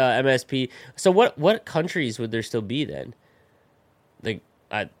next MSP. So what countries would there still be then?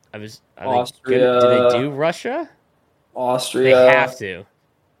 I was Austria. do they do Russia? Austria. They have to.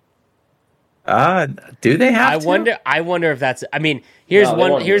 Do they have to? I wonder if that's. I mean,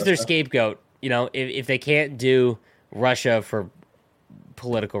 here's their scapegoat. You know, if they can't do Russia for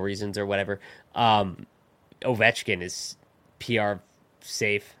political reasons or whatever, Ovechkin is PR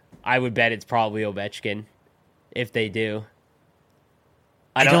safe. I would bet it's probably Ovechkin if they do.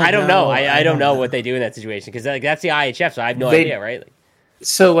 I don't know. I don't know what they do in that situation because that's the IHF, so I have no idea, right?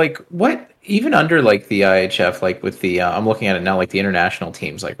 So, like, what even under like the IHF, like with the I'm looking at it now, like the international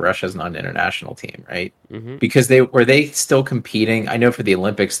teams, like Russia's not an international team, right? Mm-hmm. Because they still competing. I know for the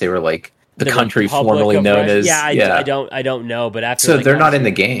Olympics they were like the country formerly known as. I don't know, but after so they're not in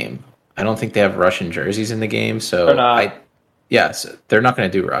the game. I don't think they have Russian jerseys in the game, so they're not. So they're not going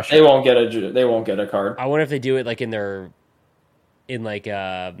to do Russia. They won't get a card. I wonder if they do it like in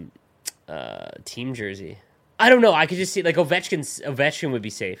team jersey. I don't know. I could just see like Ovechkin would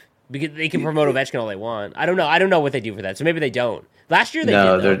be safe because they can promote Ovechkin all they want. I don't know. I don't know what they do for that. So maybe they don't. Last year they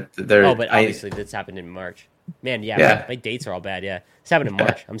did. They're but obviously this happened in March. Man, my dates are all bad. Yeah, this happened in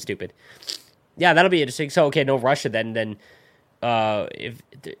March. I'm stupid. Yeah, that'll be interesting. So okay, no Russia then. Then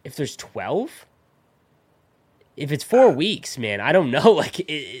if there's 12, if it's 4 weeks, man, I don't know. Like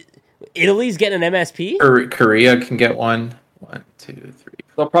Italy's getting an MSP. Korea can get one. 1, 2, 3.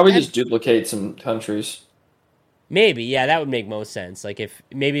 They'll probably just duplicate some countries. Maybe, yeah, that would make most sense. Like if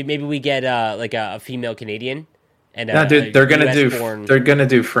maybe we get like a female Canadian, and they're gonna do France. They're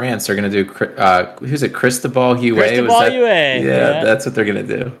gonna do who's it? Cristobal Huet. Yeah, that's what they're gonna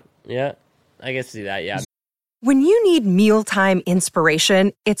do. Yeah, I guess see that. Yeah. When you need mealtime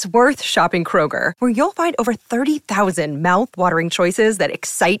inspiration, it's worth shopping Kroger, where you'll find over 30,000 mouth-watering choices that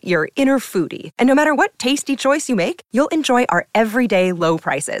excite your inner foodie. And no matter what tasty choice you make, you'll enjoy our everyday low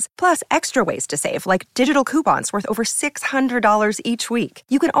prices, plus extra ways to save, like digital coupons worth over $600 each week.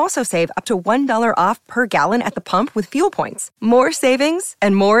 You can also save up to $1 off per gallon at the pump with fuel points. More savings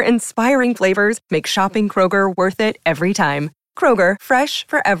and more inspiring flavors make shopping Kroger worth it every time. Kroger, fresh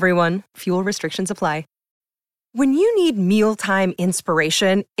for everyone. Fuel restrictions apply. When you need mealtime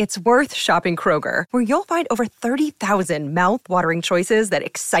inspiration, it's worth shopping Kroger, where you'll find over 30,000 mouth-watering choices that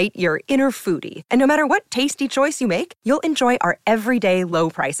excite your inner foodie. And no matter what tasty choice you make, you'll enjoy our everyday low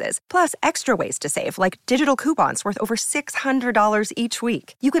prices, plus extra ways to save, like digital coupons worth over $600 each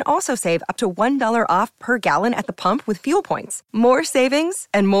week. You can also save up to $1 off per gallon at the pump with fuel points. More savings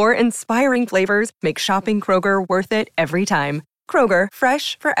and more inspiring flavors make shopping Kroger worth it every time. Kroger,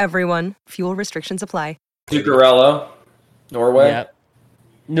 fresh for everyone. Fuel restrictions apply. Zuccarello, Norway. Yeah.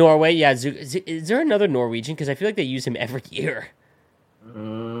 Norway, yeah. Is there another Norwegian? Because I feel like they use him every year.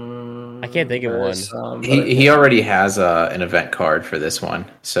 I can't think of one. He already has an event card for this one.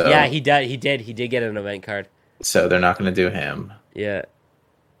 So yeah, he did. He did get an event card. So they're not going to do him. Yeah.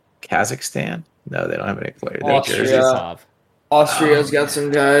 Kazakhstan? No, they don't have any players. Austria's got some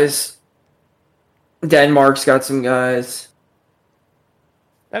guys. Denmark's got some guys.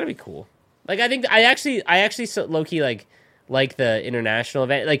 That'd be cool. Like I actually low key like the international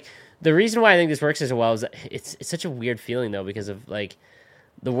event. Like the reason why I think this works as well is that it's such a weird feeling though because of like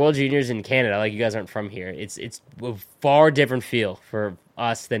the World Juniors in Canada. Like you guys aren't from here. It's a far different feel for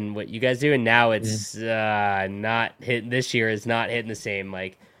us than what you guys do, and now it's not hitting. This year is not hitting the same.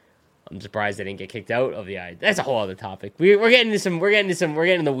 Like I'm surprised they didn't get kicked out of the eye. That's a whole other topic. We're getting in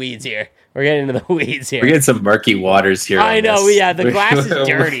the weeds here. We're getting some murky waters here. I know. The glass is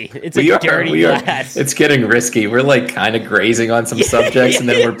dirty. It's dirty glass. It's getting risky. We're like kind of grazing on some subjects, and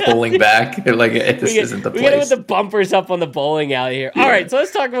then we're pulling back. Like this isn't the place. We gotta put the bumpers up on the bowling alley here. All right, so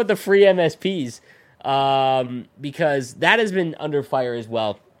let's talk about the free MSPs because that has been under fire as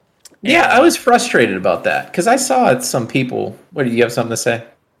well. Yeah, I was frustrated about that because I saw some people. What do you have something to say?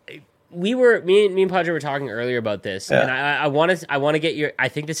 Me and Padre were talking earlier about this, and I want to get your. I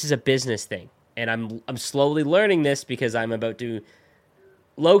think this is a business thing, and I'm slowly learning this because I'm about to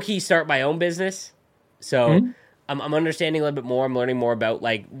low key start my own business. So I'm understanding a little bit more. I'm learning more about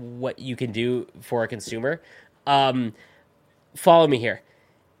like what you can do for a consumer. Follow me here.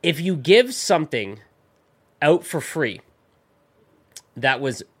 If you give something out for free that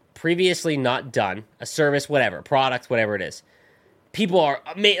was previously not done, a service, whatever, product, whatever it is. People are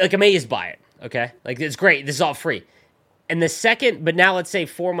amazed by it, okay? Like, it's great. This is all free. And the second, but now let's say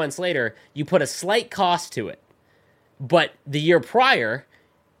 4 months later, you put a slight cost to it. But the year prior,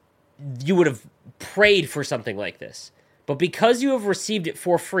 you would have prayed for something like this. But because you have received it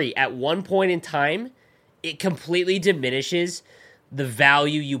for free at one point in time, it completely diminishes the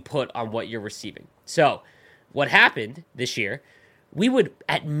value you put on what you're receiving. So, what happened this year, we would,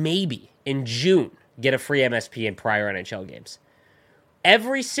 at maybe in June, get a free MSP in prior NHL games.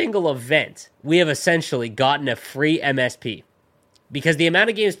 every single event, we have essentially gotten a free MSP because the amount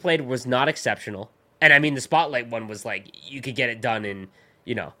of games played was not exceptional. And I mean, the Spotlight one was like, you could get it done in,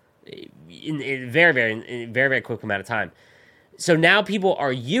 in a very quick amount of time. So now people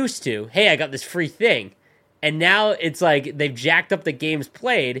are used to, hey, I got this free thing. And now it's like they've jacked up the games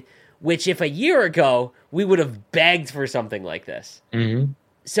played, which if a year ago, we would have begged for something like this. Mm-hmm.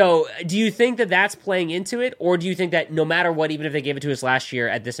 So do you think that that's playing into it? Or do you think that no matter what, even if they gave it to us last year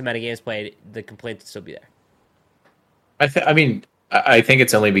at this amount of games played, the complaint would still be there? I think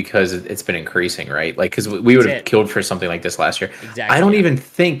it's only because it's been increasing, right? Like, because we would have killed for something like this last year. Exactly. I don't even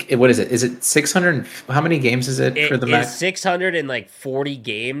think what is it? Is it 600? How many games is it for the max? It's 640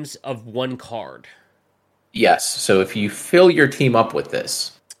 games of one card. Yes. So if you fill your team up with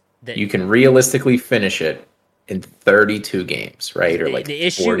this, you can realistically finish it in 32 games, right? Or like the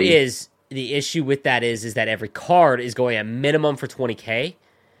issue 40. the issue with that is that every card is going at minimum for 20K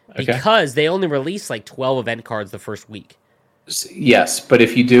because they only release like 12 event cards the first week. Yes, but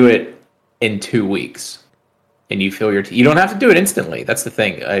if you do it in 2 weeks and you fill your you don't have to do it instantly. That's the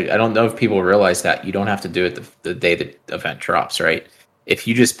thing. I don't know if people realize that. You don't have to do it the day the event drops, right? If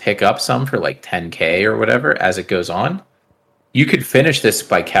you just pick up some for like 10K or whatever as it goes on, you could finish this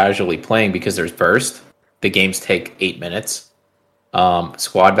by casually playing because there's burst. The games take 8 minutes.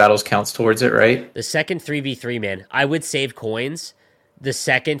 Squad battles counts towards it, right? The second 3v3, man, I would save coins. The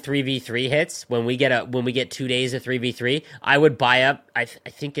second 3v3 hits when we get 2 days of 3v3, I would buy up. I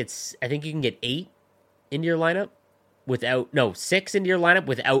think you can get 8 into your lineup 6 into your lineup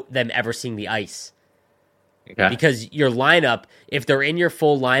without them ever seeing the ice. Okay. Because your lineup, if they're in your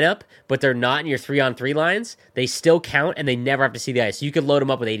full lineup, but they're not in your 3-on-3 lines, they still count and they never have to see the ice. So you could load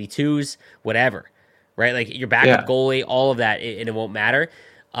them up with 82s, whatever, right? Like your backup goalie, all of that, and it won't matter.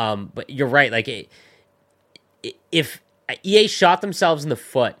 But you're right. Like if EA shot themselves in the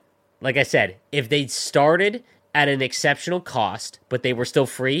foot, like I said, if they started at an exceptional cost, but they were still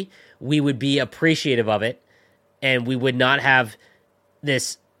free, we would be appreciative of it, and we would not have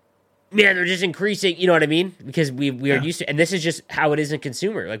this, man, they're just increasing, you know what I mean? Because we are used to, and this is just how it is in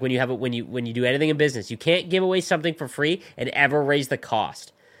consumer. Like when you have it, when you do anything in business, you can't give away something for free and ever raise the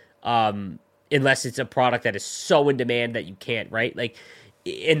cost, unless it's a product that is so in demand that you can't, right? Like,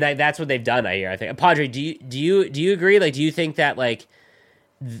 and that's what they've done. I hear. I think, Padre, do you agree? Like, do you think that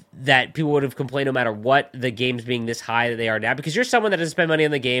that people would have complained no matter what, the games being this high that they are now? Because you're someone that doesn't spend money on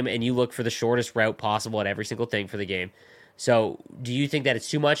the game and you look for the shortest route possible at every single thing for the game. So, do you think that it's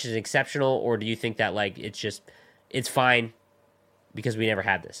too much, is exceptional, or do you think that it's fine because we never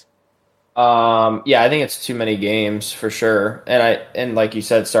had this? Yeah, I think it's too many games for sure. And like you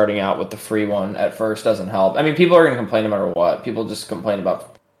said, starting out with the free one at first doesn't help. I mean, people are going to complain no matter what. People just complain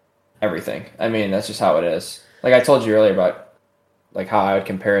about everything. I mean, that's just how it is. Like I told you earlier about like how I would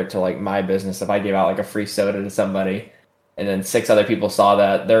compare it to like my business. If I gave out like a free soda to somebody and then 6 other people saw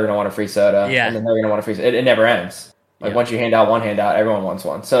that, they're going to want a free soda. Yeah. And then they're going to want a free soda. It never ends. Like once you hand out one handout, everyone wants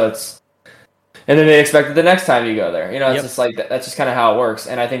one. So and then they expect it the next time you go there. You know, it's just like, that's just kind of how it works.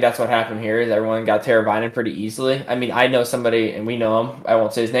 And I think that's what happened here is everyone got Teravainen pretty easily. I mean, I know somebody, and we know him, I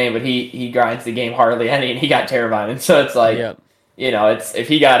won't say his name, but he grinds the game hardly any, and he got Teravainen. So it's like, you know, it's if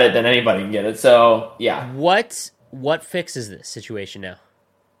he got it, then anybody can get it. So, yeah. What fixes this situation now?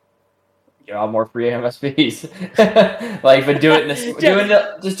 Get all more free MSPs. Like, but do it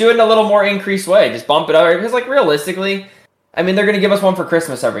just do it in a little more increased way. Just bump it up. Because, like, realistically, I mean, they're going to give us one for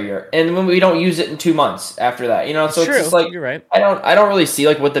Christmas every year, and when we don't use it in 2 months after that, you know. So it's just like, you're right. I don't really see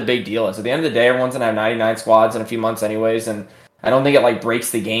like what the big deal is. At the end of the day, everyone's going to have 99 squads in a few months anyways, and I don't think it like breaks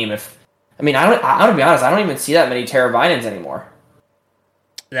the game. I don't to be honest, I don't even see that many Teravainens anymore.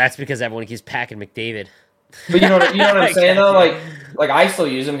 That's because everyone keeps packing McDavid. But you know what I'm saying though. Like I still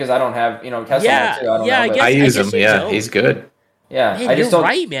use him because I don't have Kessler too. I use him. Yeah, he's good. Yeah, man, I just you're don't.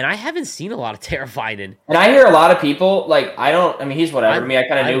 right, man. I haven't seen a lot of Teravainen. And I hear a lot of people like he's whatever. I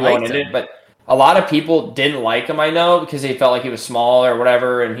kind of knew going into it, but a lot of people didn't like him. I know because they felt like he was small or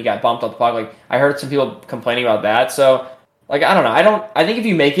whatever, and he got bumped off the puck. Like I heard some people complaining about that. So like I don't know. I think if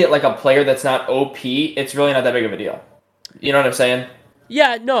you make it like a player that's not OP, it's really not that big of a deal. You know what I'm saying?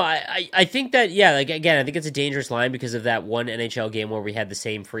 Yeah, no, I think that, like, again, I think it's a dangerous line because of that one NHL game where we had the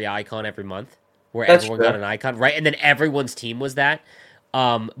same free icon every month, where everyone got an icon, right? And then everyone's team was that.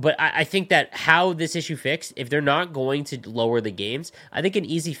 But I think that how this issue fixed, if they're not going to lower the games, I think an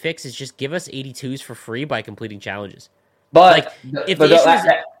easy fix is just give us 82s for free by completing challenges. But if the issue is...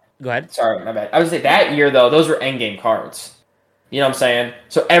 Go ahead. Sorry, my bad. I would say that year, though, those were endgame cards. You know what I'm saying?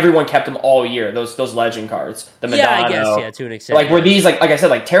 So everyone kept them all year. Those legend cards, the Madonna. Yeah, I guess, to an extent. Like were these like I said,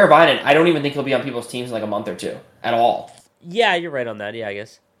 like Teravainen? I don't even think he'll be on people's teams in like a month or two at all. Yeah, you're right on that. Yeah, I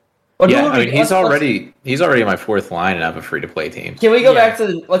guess. But who Yeah, would I we- mean, he's let's- already my fourth line, and I have a free to play team. Can we go Yeah. back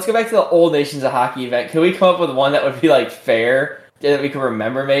to let's go back to the old Nations of Hockey event? Can we come up with one that would be like fair that we could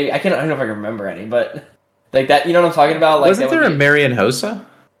remember? Maybe I don't know if I can remember any, but like that. You know what I'm talking about? Like Wasn't that there a would be- Marian Hossa?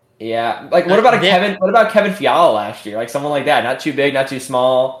 Yeah, like what about There- Kevin? What about Kevin Fiala last year? Like someone like that, not too big, not too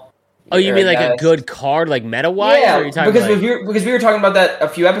small. Oh, you Or mean like a guy- good card, like meta wise? Yeah, or are you talking because like... we were talking about that a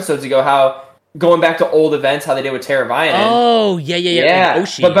few episodes ago. How going back to old events, how they did with Teravainen. Oh, yeah. Like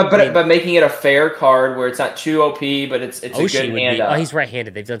Oshie. But making it a fair card where it's not too OP, but it's a Oshie good would hand be. up. Oh, he's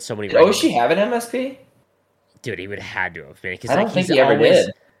right-handed. They've done so many. Did Oshie have an MSP? Dude, he would have had to have, man. I don't think he ever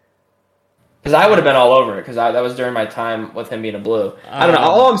did. Because I would have been all over it, because that was during my time with him being a Blue. I don't know.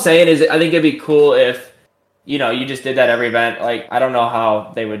 All I'm saying is I think it'd be cool if, you just did that every event. Like, I don't know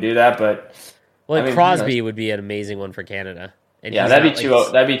how they would do that, but... Well, I mean, Crosby would be an amazing one for Canada. And yeah, he's that'd not, be like,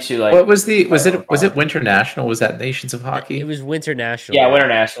 too... That'd be too, like... What was it Winter National? Was that Nations of Hockey? It was Winter National. Yeah, Winter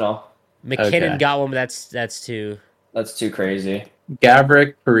National. McKinnon Okay. got one, but that's too. That's too crazy.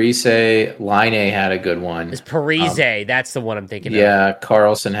 Gabrick, Parise, Line had a good one. It's Parise. That's the one I'm thinking of. Yeah,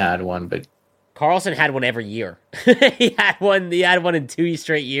 Carlson had one, but Carlson had one every year. He had one in 2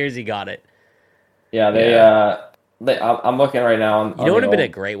 straight years. He got it. Yeah, I'm looking right now. You know what would have been a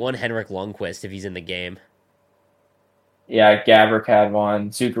great one? Henrik Lundqvist, if he's in the game. Yeah, Gabrick had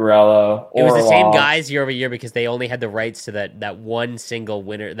one. Zuccarello. It was the same Orlov. guys year over year because they only had the rights to that one single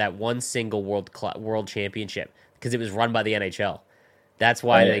winner, that one single world championship, because it was run by the NHL. That's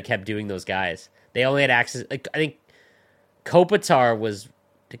why Right. they kept doing those guys. They only had access. Like, I think Kopitar was.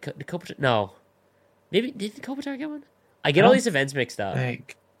 Did Kopitar? No. Maybe did Kopitar get one? I get all these events mixed up. I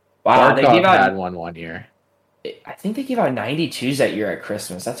think Wow, they Barkov gave had out. one year. I think they gave out 92s that year at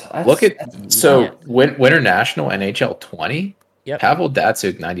Christmas. That's Look at that's Yeah. Winter National NHL 20. Yep. Pavel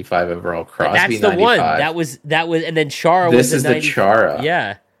Datsuk 95 overall. Crosby That's the 95. one. That was, and then Chara was. This is the 90 Chara.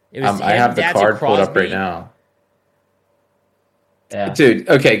 Yeah, it was. I him, have the Datsuk, card pulled up Crosby. right now. yeah. Dude,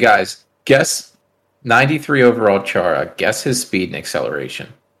 okay, guys, guess 93 overall Chara. Guess his speed and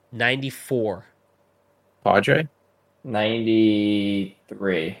acceleration. 94. Padre?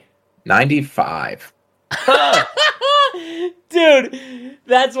 93. 95. Dude,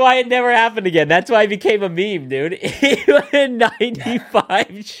 that's why it never happened again. That's why it became a meme, dude. He went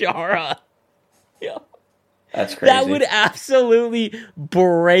 95 Chara. Yo, That's crazy. that would absolutely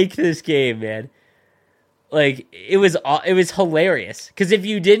break this game, man. Like, it was hilarious. Because if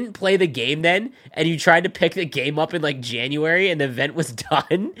you didn't play the game then, and you tried to pick the game up in, like, January, and the event was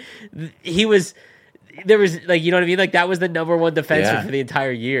done, there was, like, you know what I mean? Like, that was the number one defenseman Yeah. for the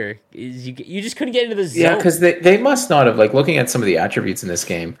entire year. You just couldn't get into the zone. Yeah, because they must not have, like, looking at some of the attributes in this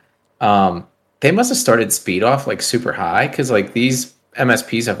game, they must have started speed off, like, super high, because, like, these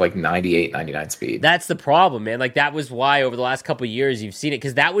MSPs have, like, 98, 99 speed. That's the problem, man. Like, that was why over the last couple of years you've seen it.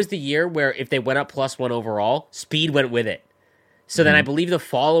 Because that was the year where if they went up +1 overall, speed went with it. So then I believe the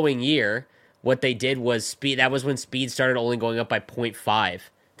following year, what they did was speed. That was when speed started only going up by 0.5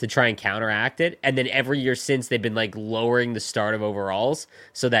 to try and counteract it. And then every year since, they've been, like, lowering the start of overalls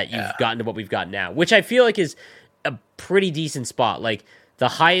so that you've gotten to what we've got now. Which I feel like is a pretty decent spot. Like, the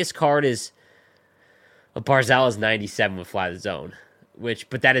highest card is... Barzal is 97 with Fly the Zone.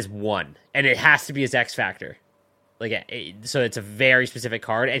 But that is one, and it has to be his X factor. Like, so it's a very specific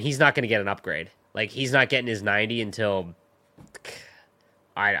card, and he's not going to get an upgrade. Like, he's not getting his 90 until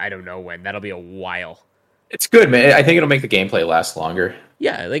I don't know when. That'll be a while. It's good, man. I think it'll make the gameplay last longer.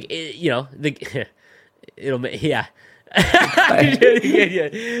 Yeah, like it'll yeah.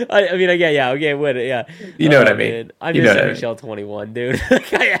 Yeah. I mean, again, yeah, okay, what, yeah. You know what I mean. Man. I You miss know what I mean. NHL 21, dude.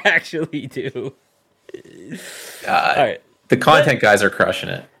 Like, I actually do. All right, The content guys are crushing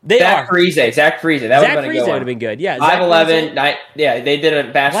it. they Zach are. Parise. That would Zach have been a Parise good would one. have been good. Yeah, Zach 5'11", Parise. yeah, they did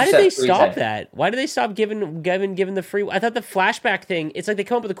a bachelor Why did set they Parise. stop that? Why did they stop giving the free? I thought the flashback thing. It's like they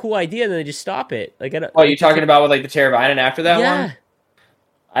come up with a cool idea and then they just stop it. Like, I don't. Oh, you talking about with like the Teravainen after that Yeah, one?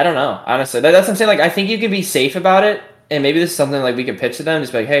 I don't know. Honestly, that's what I'm saying. Like, I think you can be safe about it, and maybe this is something like we could pitch to them.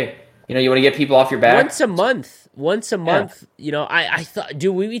 Just be like, hey, you want to get people off your back? once a month. You know, I thought,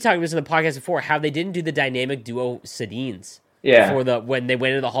 dude, we talked about this in the podcast before. How they didn't do the dynamic duo Sedins Yeah. for when they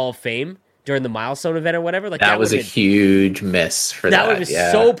went into the Hall of Fame during the milestone event or whatever. Like, That was a would've been- huge miss for that. That was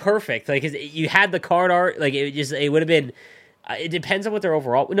yeah. so perfect. Like, 'cause you had the card art. Like, it would have been. It depends on what their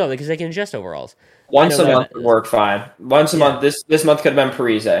overall. No, because they can adjust overalls. Once I a don't know. month would work fine. Once a Yeah. month. This month could have been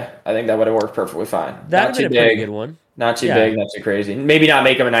Parise. I think that would have worked perfectly fine. That Not would too have been a pretty big. good one. Not too Yeah. big. Not too crazy. Maybe not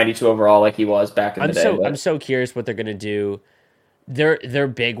make him a 92 overall like he was back in the day. but- I'm so curious what they're gonna do. Their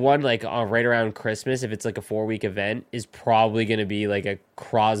big one, like right around Christmas, if it's like a 4-week event, is probably gonna be like a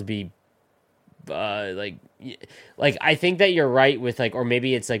Crosby like I think that you're right with like, or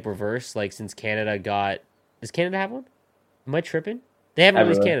maybe it's like reverse. Like since Canada does Canada have one? Am I tripping? They haven't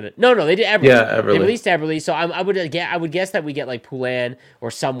released Canada. No, they did Everly. Yeah, Everly. They released Everly. So I would guess that we get like Poulin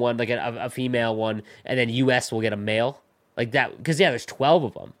or someone like a female one, and then US will get a male like that because there's 12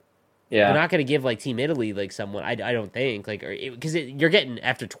 of them. Yeah, They're not going to give like Team Italy like someone. I don't think like because you're getting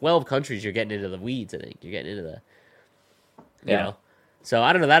after 12 countries, you're getting into the weeds. I think you're getting into the you know. So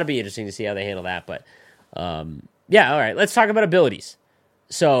I don't know. That'll be interesting to see how they handle that. But yeah, all right. Let's talk about abilities.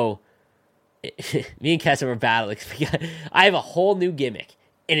 So. Me and Kessa were battling. I have a whole new gimmick,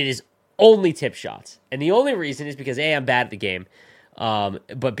 and it is only tip shots. And the only reason is because A, I'm bad at the game,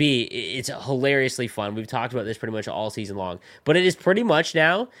 but B, it's hilariously fun. We've talked about this pretty much all season long. But it is pretty much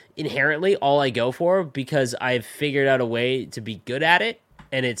now inherently all I go for because I've figured out a way to be good at it,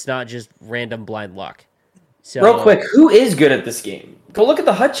 and it's not just random blind luck. So, real quick, who is good at this game? Go look at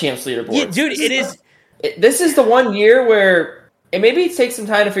the HUT Champs leaderboard. Yeah, dude, This is the one year where. And maybe it takes some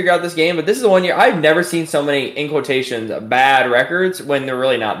time to figure out this game, but this is the one year I've never seen so many, in quotations, bad records when they're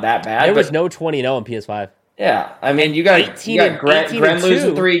really not that bad. There was no 20-0 on PS5. Yeah, I mean, you got Gren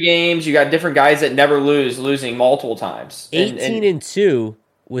losing 3 games. You got different guys that never losing multiple times. 18-2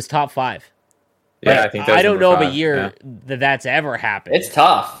 was top 5. Yeah, like, I think I don't know of a year that's ever happened. It's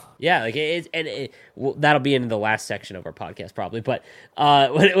tough. Yeah, like well, that'll be in the last section of our podcast probably. But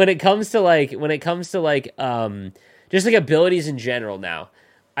when it comes to just like abilities in general now,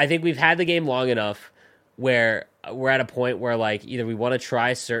 I think we've had the game long enough where we're at a point where like either we want to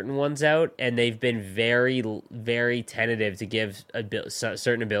try certain ones out and they've been very, very tentative to give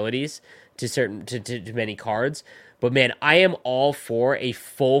certain abilities to many cards. But man, I am all for a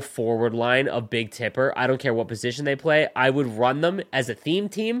full forward line of Big Tipper. I don't care what position they play. I would run them as a theme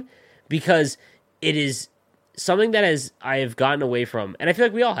team because it is something that I have gotten away from, and I feel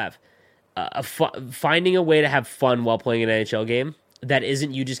like we all have. Finding a way to have fun while playing an NHL game that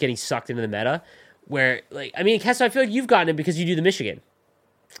isn't you just getting sucked into the meta. Where, like, I mean, Kessler, I feel like you've gotten it because you do the Michigan,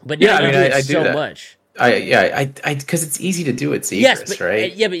 but now you do it so much. Because it's easy to do it, Zegras,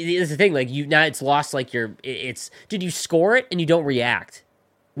 right? Yeah, but here's the thing: like now it's lost. Like did you score it and you don't react?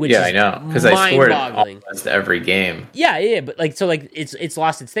 Which I know because I scored almost every game. Yeah, but like so, like it's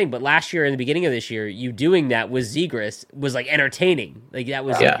lost its thing. But last year, in the beginning of this year, you doing that with Zegras was like entertaining. Like that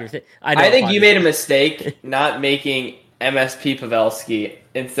was like your thing. I think you made a mistake not making MSP Pavelski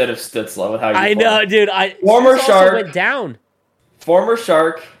instead of Stutzla with how you play. Know, dude. Former Shark went down. Former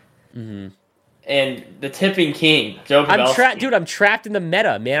Shark. Mm-hmm. And the tipping king, Joe Pavelski. I'm trapped in the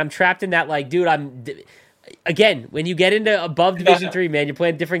meta, man. I'm trapped in that, like, dude, again, when you get into above Division 3, man, you're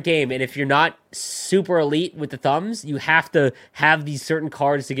playing a different game. And if you're not super elite with the thumbs, you have to have these certain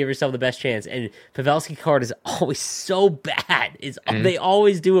cards to give yourself the best chance. And Pavelski card is always so bad. They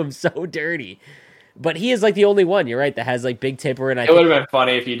always do him so dirty. But he is like the only one, you're right, that has like Big Tipper. And it would have been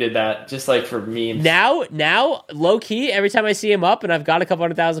funny if you did that, just like for memes. Now, low key, every time I see him up and I've got a couple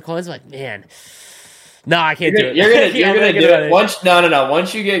 100,000 coins, I'm like, man, no, I can't do it. You're gonna do it.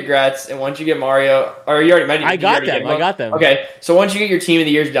 Once you get Gretz and once you get Mario, or you already. I got them. Okay, so once you get your team of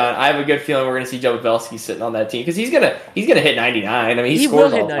the year's done, I have a good feeling we're gonna see Joe Pavelski sitting on that team because he's gonna hit 99. I mean, he will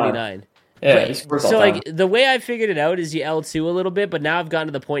hit 99. Yeah, he scores all so time. like the way I figured it out is you L2 a little bit, but now I've gotten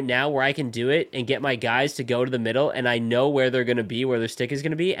to the point now where I can do it and get my guys to go to the middle, and I know where they're going to be, where their stick is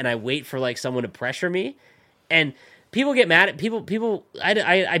going to be, and I wait for like someone to pressure me, and people get mad at people.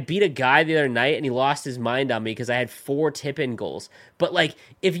 I beat a guy the other night, and he lost his mind on me because I had 4 tip-in goals. But like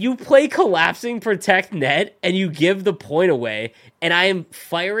if you play collapsing protect net and you give the point away, and I am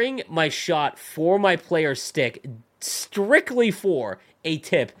firing my shot for my player's stick strictly for a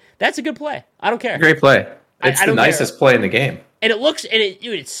tip. That's a good play. I don't care. Great play. It's the nicest play in the game. And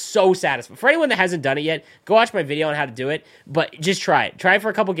it's so satisfying. For anyone that hasn't done it yet, go watch my video on how to do it. But just try it. Try it for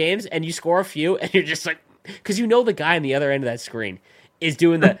a couple games, and you score a few, and you're just like, because you know the guy on the other end of that screen is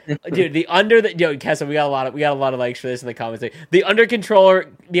doing the dude. Kessa, we got a lot of likes for this in the comments. The under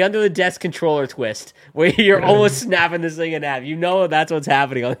the desk controller twist, where you're almost snapping this thing in half. You know that's what's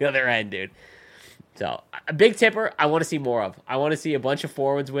happening on the other end, dude. So, a Big Tipper, I want to see more of. I want to see a bunch of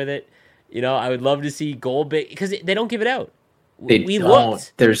forwards with it. You know, I would love to see goal big because they don't give it out. We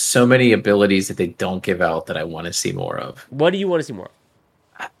looked. There's so many abilities that they don't give out that I want to see more of. What do you want to see more of?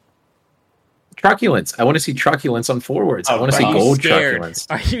 Truculence. I want to see truculence on forwards. I want to see gold truculence.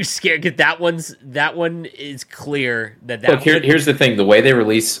 Are you scared? Because that one is clear that Look, here's the thing. The way they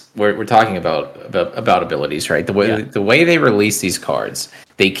release, we're talking about abilities, right? The way they release these cards,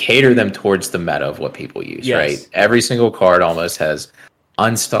 they cater them towards the meta of what people use, right? Every single card almost has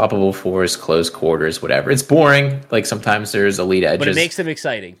unstoppable force, close quarters, whatever. It's boring. Like sometimes there's elite edges, but it makes them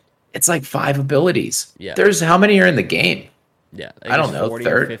exciting. it's like 5 abilities. Yeah. There's how many are in the game? Yeah, I don't know, 40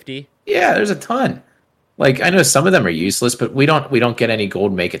 or 50. Yeah, there's a ton. Like I know some of them are useless, but we don't get any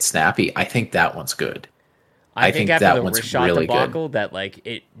gold make it snappy. I think that one's good. I think after that the one's wrist shot really debacle, that like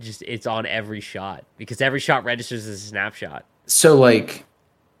it's on every shot because every shot registers as a snapshot. So like,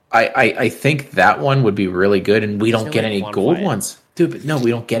 I think that one would be really good, and we don't no get way to any quantify gold it. ones, dude. But no, we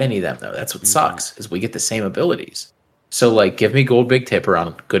don't get any of them though. That's what sucks is we get the same abilities. So like, give me gold big tipper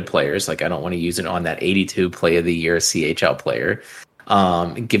on good players. Like I don't want to use it on that 82 play of the year CHL player.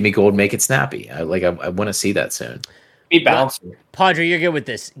 Give me gold, make it snappy. I want to see that soon. Be bouncer. Padre, you're good with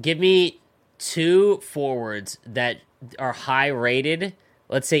this. Give me 2 forwards that are high rated.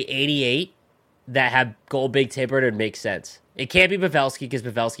 Let's say 88 that have gold big tipper to make sense. It can't be Pavelski because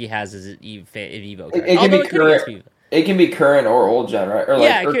Pavelski has his Evo card. It can be current. It can be current or old gen, right? Or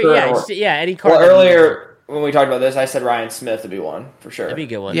yeah, like, or any card. Well, earlier when we talked about this, I said Ryan Smith would be one for sure. That'd be a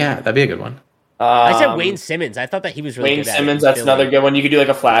good one. Yeah, that'd be a good one. I said Wayne Simmons. I thought that he was really Wayne good Simmons. at it. That's another good one. You could do like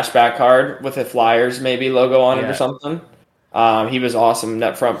a flashback card with a Flyers maybe logo on it or something. He was awesome.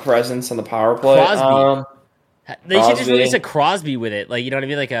 Net front presence on the power play. Crosby. They should just release a Crosby with it, like you know what I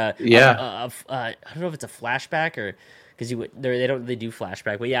mean, like I don't know if it's a flashback or because they do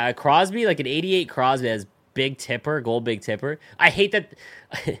flashback, but yeah, a Crosby like an 88 Crosby has big tipper, gold big tipper. I hate that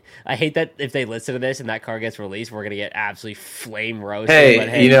if they listen to this and that card gets released, we're gonna get absolutely flame roasted. Hey,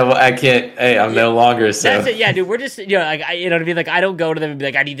 but you know I can't. Hey, I'm no longer so. That's it, yeah, dude. We're just like you know what I mean. Like I don't go to them and be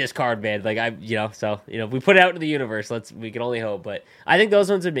like, I need this card, man. Like we put it out into the universe. We can only hope, but I think those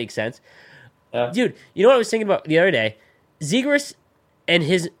ones would make sense. Dude, you know what I was thinking about the other day? Zegras and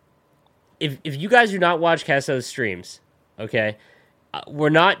his. If you guys do not watch Kesso's streams, okay, we're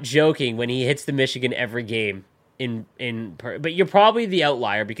not joking when he hits the Michigan every game. But you're probably the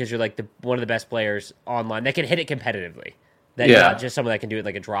outlier because you're like one of the best players online that can hit it competitively. Not just someone that can do it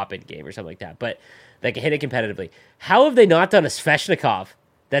like a drop-in game or something like that, but that can hit it competitively. How have they not done a Sveshnikov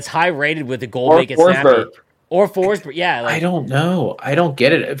that's high rated with the goal make it snappy? Or Forsberg, yeah. I don't know. I don't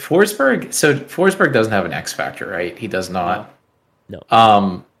get it. Forsberg doesn't have an X factor, right? He does not.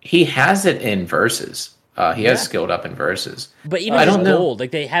 No. He has it in versus. He has skilled up in versus. But even his gold,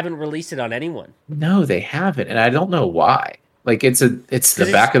 like they haven't released it on anyone. No, they haven't, and I don't know why. Like it's the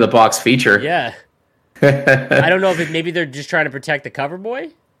back of the box feature. Yeah. I don't know if maybe they're just trying to protect the cover boy.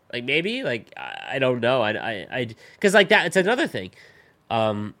 Like maybe, like I don't know. I because like that, it's another thing.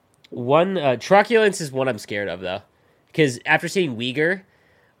 Truculence is one I'm scared of though, because after seeing Uyghur,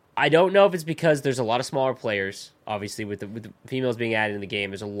 I don't know if it's because there's a lot of smaller players. Obviously, with the females being added in the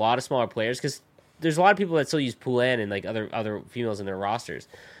game, there's a lot of smaller players because there's a lot of people that still use Poulin and like other females in their rosters.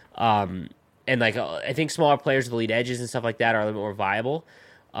 And like I think smaller players with lead edges and stuff like that are a little more viable.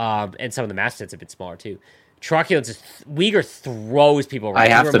 And some of the match sets have been smaller too. Truculence Uyghur throws people around.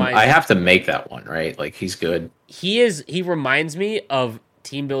 I have to make that one, right? Like he's good. He reminds me of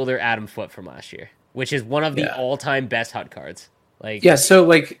team builder Adam Foote from last year, which is one of the all-time best HUT cards. Like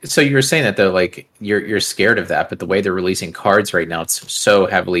so you were saying that though, like you're scared of that, but the way they're releasing cards right now, it's so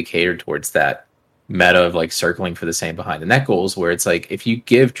heavily catered towards that meta of like circling for the same behind the net goals, where it's like if you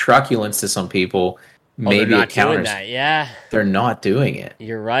give truculence to some people, maybe it counters. Yeah, they're not doing it.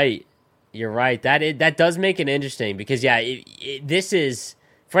 You're right. That does make it interesting because this is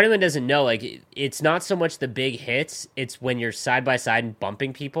for anyone who doesn't know, like it's not so much the big hits; it's when you're side by side and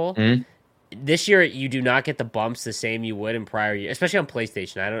bumping people. Mm-hmm. This year, you do not get the bumps the same you would in prior years, especially on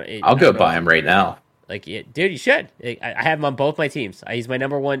PlayStation. I'll go buy him right now. Like, dude, you should. I have him on both my teams. He's my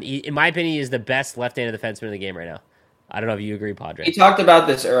number one. In my opinion, he is the best left-handed defenseman in the game right now. I don't know if you agree, Padre. We talked about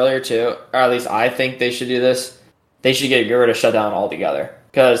this earlier too, or at least I think they should do this. They should get rid of shutdown altogether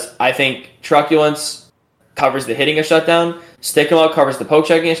because I think truculence covers the hitting a shutdown, stick 'em up covers the poke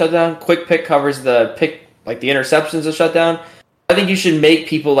checking a shutdown, quick pick covers the pick like the interceptions a shutdown. I think you should make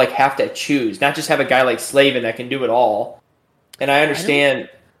people like have to choose, not just have a guy like Slavin that can do it all. And I understand.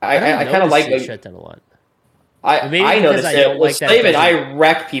 I kind of like shutdown a lot. I noticed it with Slavin. I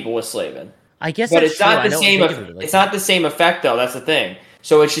wreck people with Slavin. I guess, but it's not the same. It's not the same effect though. That's the thing.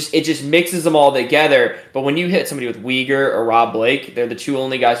 So it just mixes them all together. But when you hit somebody with Uyghur or Rob Blake, they're the two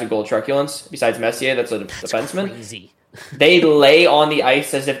only guys with gold truculence besides Messier. That's a defenseman. Crazy. They lay on the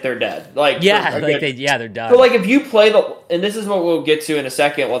ice as if they're dead. They're done. So like if you play and this is what we'll get to in a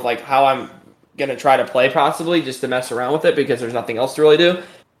second with like how I'm gonna try to play possibly just to mess around with it because there's nothing else to really do.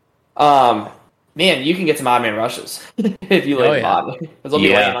 Man, you can get some odd man rushes if you lay them on. Because they'll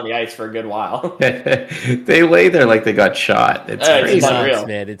be laying on the ice for a good while. They lay there like they got shot. It's crazy. It's nuts,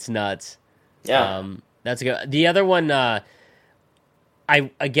 man. It's nuts. Yeah. That's a good. The other one, I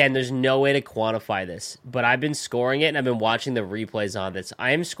there's no way to quantify this, but I've been scoring it and I've been watching the replays on this.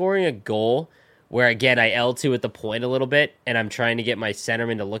 I am scoring a goal where, again, I L2 at the point a little bit, and I'm trying to get my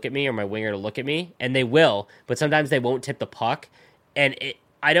centerman to look at me or my winger to look at me, and they will, but sometimes they won't tip the puck, and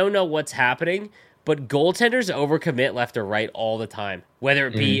I don't know what's happening, but goaltenders overcommit left or right all the time, whether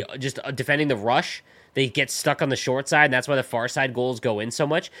it be just defending the rush. They get stuck on the short side, and that's why the far side goals go in so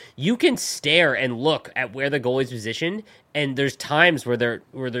much. You can stare and look at where the goalie's positioned, and there's times where they're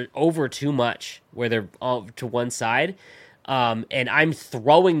over too much, where they're to one side, and I'm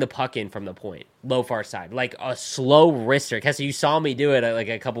throwing the puck in from the point, low far side, like a slow wrister. Kessler, you saw me do it like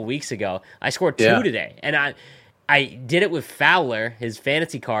a couple weeks ago. I scored 2 today, and I did it with Fowler, his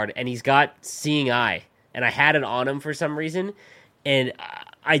fantasy card, and he's got Seeing Eye, and I had it on him for some reason, and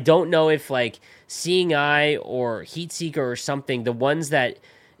I don't know if like Seeing Eye or Heat Seeker or something, the ones that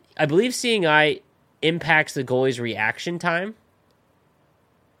I believe Seeing Eye impacts the goalie's reaction time.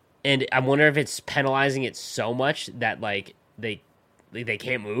 And I wonder if it's penalizing it so much that like they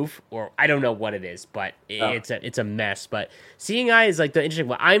can't move, or I don't know what it is, but it's a mess. But Seeing Eye is like the interesting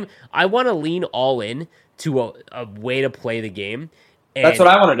one. I want to lean all in to a way to play the game. And that's what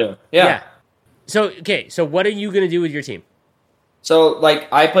I want to do. Yeah. So what are you going to do with your team? So, like,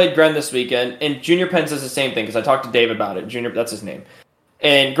 I played Gren this weekend, and Junior Pence is the same thing, because I talked to Dave about it. Junior, that's his name.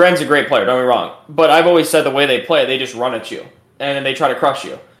 And Gren's a great player, don't get me wrong. But I've always said the way they play, they just run at you, and then they try to crush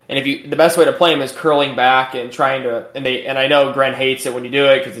you. And the best way to play him is curling back and trying to, and I know Gren hates it when you do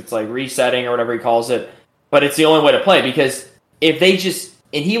it, because it's like resetting or whatever he calls it, but it's the only way to play, because if they just,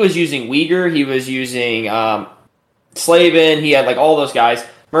 and he was using Uyghur, he was using Slavin, he had like all those guys,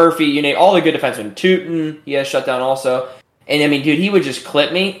 Murphy, you name all the good defensemen, Tootin, he has shut down also. And, I mean, dude, he would just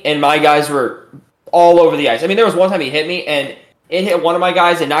clip me, and my guys were all over the ice. I mean, there was one time he hit me, and it hit one of my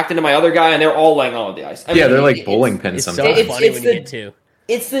guys and knocked into my other guy, and they're all laying all over the ice. I mean, they're like bowling pins sometimes. It's so funny when you get two.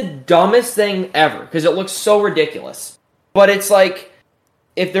 It's the dumbest thing ever, because it looks so ridiculous. But it's like,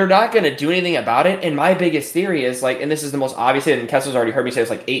 if they're not going to do anything about it, and my biggest theory is, like, and this is the most obvious thing, and Kessler's already heard me say this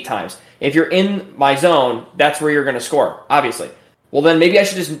like 8 times, if you're in my zone, that's where you're going to score, obviously. Well, then maybe I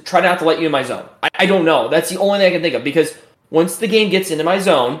should just try not to let you in my zone. I don't know. That's the only thing I can think of, because once the game gets into my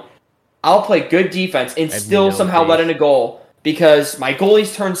zone, I'll play good defense and still somehow let in a goal, because my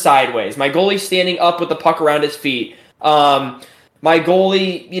goalie's turned sideways. My goalie's standing up with the puck around his feet. My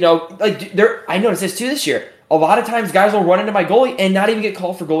goalie, I noticed this too this year. A lot of times guys will run into my goalie and not even get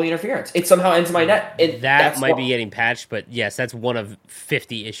called for goalie interference. It somehow ends in my net. That might be getting patched, but yes, that's one of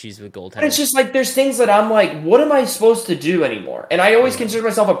 50 issues with goaltending. But it's just like there's things that I'm like, what am I supposed to do anymore? And I always consider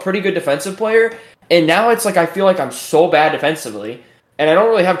myself a pretty good defensive player. And now it's like I feel like I'm so bad defensively, and I don't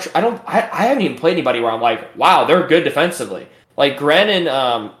really have. I haven't even played anybody where I'm like, wow, they're good defensively. Like Gren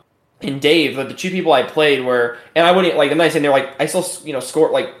and Dave, the 2 people I played were, and I wouldn't like. I'm not saying they're like I still score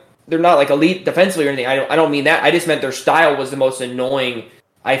like they're not like elite defensively or anything. I don't mean that. I just meant their style was the most annoying.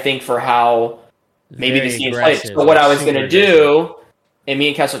 I think for how maybe this team plays. So what I was going to do, and me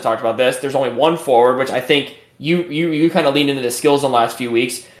and Kessler talked about this. There's only one forward, which I think you kind of leaned into the skills in the last few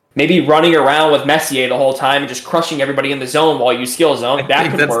weeks. Maybe running around with Messier the whole time and just crushing everybody in the zone while you skill zone. That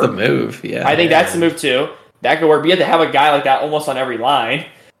could work. That's the move. Yeah, I think that's the move too. That could work. But you have to have a guy like that almost on every line.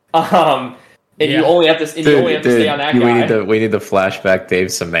 You only have to stay on that guy. We need the flashback Dave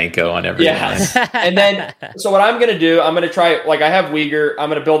Semenko on every line. And then, so what I'm going to do, I'm going to try, like I have Uyghur, I'm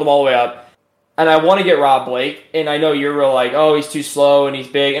going to build him all the way up. And I want to get Rob Blake, and I know you're real like, oh, he's too slow and he's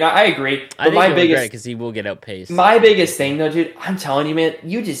big, and I agree. But I think my biggest, because he will get outpaced. My biggest thing, though, dude, I'm telling you, man,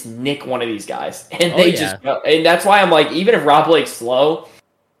 you just nick one of these guys, and and that's why I'm like, even if Rob Blake's slow,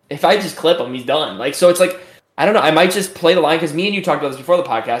 if I just clip him, he's done. Like, so it's like, I don't know, I might just play the line, because me and you talked about this before the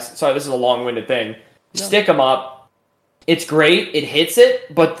podcast. Sorry, this is a long-winded thing. No. Stick him up. It's great. It hits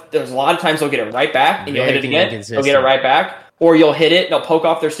it, but there's a lot of times they'll get it right back, and you'll hit it again. They'll get it right back. Or you'll hit it, and they'll poke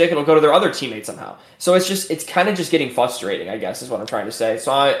off their stick, and it'll go to their other teammate somehow. So it's kind of just getting frustrating, I guess, is what I'm trying to say.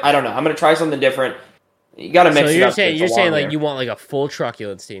 So I don't know. I'm going to try something different. You got to mix it up. So you're saying like you want like a full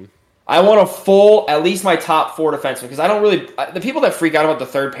truculence team. I want a full, at least my top 4 defensemen, because I don't really, the people that freak out about the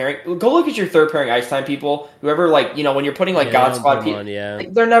third pairing, go look at your third pairing ice time people, whoever, like, when you're putting like God Squad people,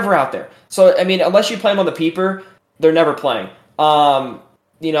 like, they're never out there. So, I mean, unless you play them on the peeper, they're never playing. But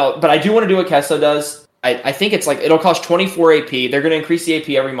I do want to do what Kessler does. I think it's like, it'll cost 24 AP. They're going to increase the AP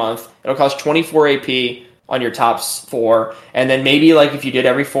every month. It'll cost 24 AP on your top 4. And then maybe like if you did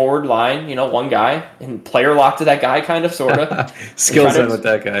every forward line, one guy and player lock to that guy, kind of, sort of. Skills in with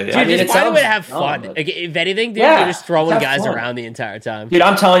that guy, yeah. Dude, just find a way to have fun. Like, if anything, dude, you're just throwing guys around the entire time. Dude,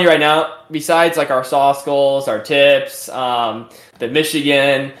 I'm telling you right now, besides like our soft goals, our tips, the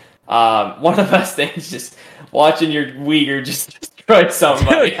Michigan, one of the best things, just watching your Uyghur just destroy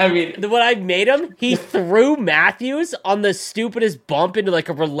somebody. I mean, when I made him, he threw Matthews on the stupidest bump into like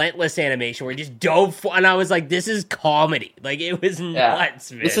a relentless animation where he just dove, and I was like, "This is comedy!" Like it was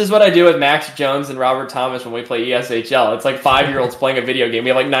nuts, man. This is what I do with Max Jones and Robert Thomas when we play ESHL. It's like 5-year-olds playing a video game. We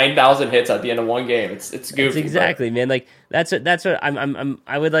have like 9,000 hits at the end of one game. It's goofy. That's exactly, man. Like that's what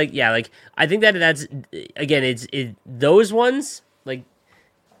I would like. Yeah, like I think that's again, those ones like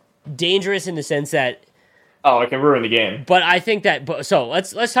dangerous in the sense that. Oh, it can ruin the game. But I think that. So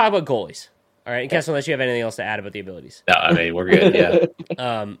let's talk about goalies. All right, Kessler, unless you have anything else to add about the abilities. No, I mean we're good.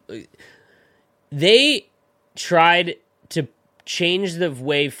 Yeah. They tried to change the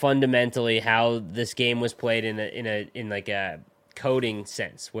way fundamentally how this game was played in like a coding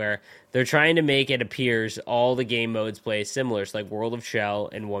sense, where they're trying to make it appears all the game modes play similar, so like World of Shell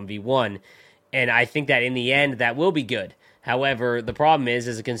and 1v1. And I think that in the end that will be good. However, the problem is,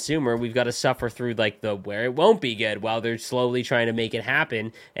 as a consumer, we've got to suffer through like the where it won't be good while they're slowly trying to make it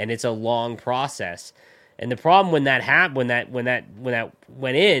happen, and it's a long process. And the problem when that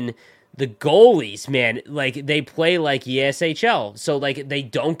went in, the goalies, man, like they play like ESHL, so like they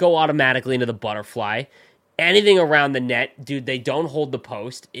don't go automatically into the butterfly. Anything around the net, dude, they don't hold the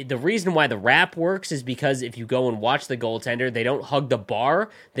post. The reason why the wrap works is because if you go and watch the goaltender, they don't hug the bar.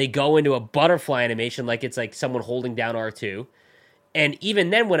 They go into a butterfly animation like it's like someone holding down R2. And even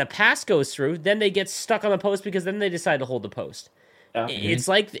then, when a pass goes through, then they get stuck on the post because then they decide to hold the post. Yeah. It's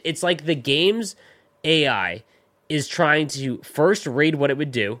like the game's AI is trying to first read what it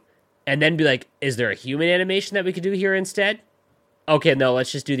would do and then be like, is there a human animation that we could do here instead? Okay, no,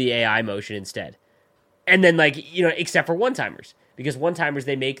 let's just do the AI motion instead. And then, like, you know, except for one-timers. Because one-timers,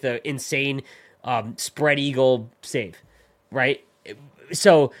 they make the insane spread eagle save, right?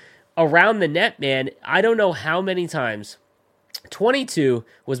 So, around the net, man, I don't know how many times. 22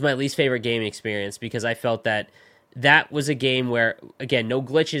 was my least favorite game experience because I felt that was a game where, again, no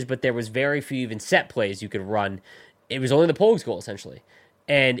glitches, but there was very few even set plays you could run. It was only the Pogues goal, essentially.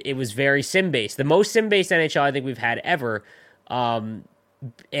 And it was very sim-based. The most sim-based NHL I think we've had ever.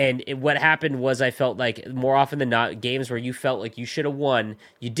 What happened was I felt like more often than not, games where you felt like you should have won,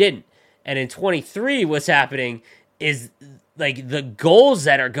 you didn't. And in 23, what's happening is like the goals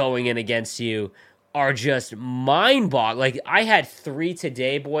that are going in against you are just mind-boggling. Like I had 3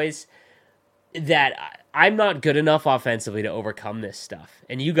 today, boys, that I'm not good enough offensively to overcome this stuff.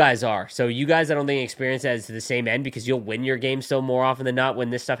 And you guys are. So you guys, I don't think experience that to the same end because you'll win your game still more often than not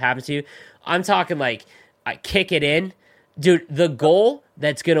when this stuff happens to you. I'm talking like I kick it in. Dude, the goal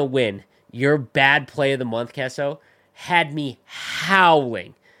that's going to win your bad play of the month, Kesso, had me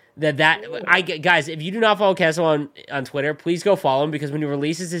howling. Guys, if you do not follow Kesso on Twitter, please go follow him because when he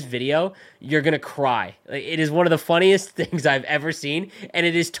releases this video, you're going to cry. Like, it is one of the funniest things I've ever seen, and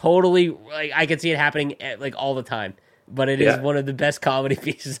it is totally, like, I can see it happening like all the time. But it is one of the best comedy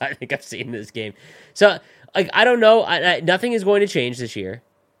pieces I think I've seen in this game. So, like, I don't know. Nothing is going to change this year.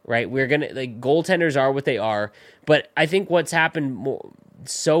 Right, we're gonna like goaltenders are what they are, but I think what's happened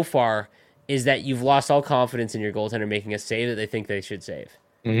so far is that you've lost all confidence in your goaltender making a save that they think they should save.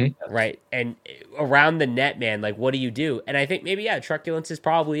 Mm-hmm. Right, and around the net, man, like what do you do? And I think maybe truculence is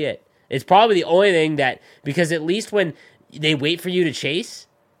probably it. It's probably the only thing that because at least when they wait for you to chase,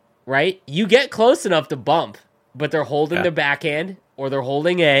 right, you get close enough to bump, but they're holding their backhand or they're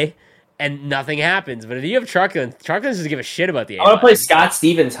holding A. And nothing happens. But if you have truculence doesn't give a shit about the A. I want to play Scott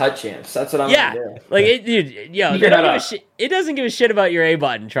Stevens HUD champs. That's what I'm going to do. Like, it doesn't give a shit about your A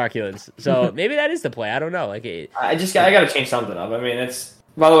button, truculence. So maybe that is the play. I don't know. Like, I got to change something up. I mean, it's,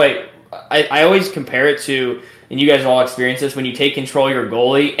 by the way, I always compare it to, and you guys all experience this, when you take control of your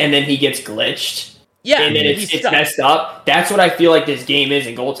goalie and then he gets glitched. Yeah. And then it's messed up. That's what I feel like this game is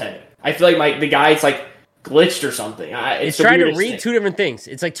in goaltending. I feel like the guy, it's like, glitched or something. It's trying to read two different things.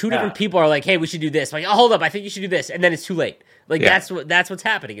 It's like two different people are like, "Hey, we should do this." I'm like, "Oh, hold up, I think you should do this," and then it's too late. Like that's what's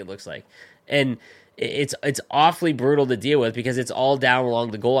happening. It looks like, and it's awfully brutal to deal with because it's all down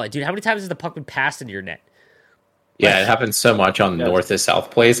along the goal line. Dude, how many times has the puck been passed into your net? Yeah, it happens so much on north to south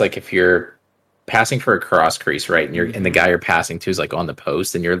plays. Like if you're passing for a cross crease, right, and the guy you're passing to is like on the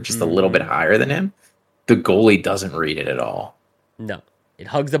post, and you're just a little bit higher than him, the goalie doesn't read it at all. No, it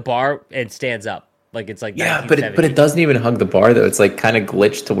hugs the bar and stands up. Like it's like but it doesn't even hug the bar though. It's like kind of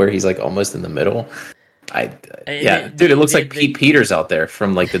glitched to where he's like almost in the middle. Dude, it looks like Pete Peters out there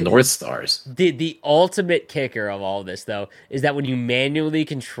from like the North Stars. The ultimate kicker of all this though is that when you manually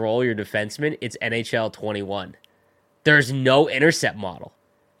control your defenseman, it's NHL 21. There's no intercept model.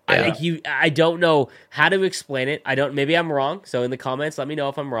 Yeah. I don't know how to explain it. Maybe I'm wrong. So in the comments, let me know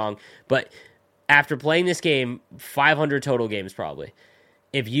if I'm wrong. But after playing this game, 500 total games probably,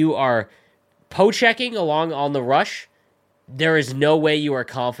 if you are poke-checking along on the rush, there is no way you are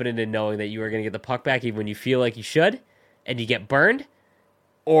confident in knowing that you are going to get the puck back even when you feel like you should, and you get burned,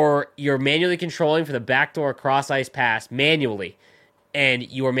 or you're manually controlling for the backdoor cross-ice pass manually,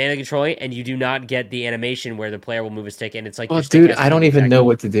 and you are manually controlling, and you do not get the animation where the player will move a stick, and it's like... Well, dude, I don't even know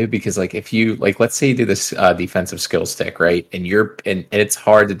what to do, because like if you, like, let's say you do this defensive skill stick, right? And and it's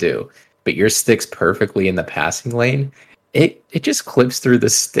hard to do, but your stick's perfectly in the passing lane, it just clips through the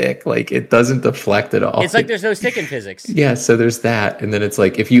stick. Like, it doesn't deflect at all. It's like there's no stick in physics. Yeah, so there's that. And then it's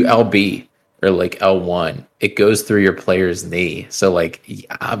like, if you LB or like L1, it goes through your player's knee. So like,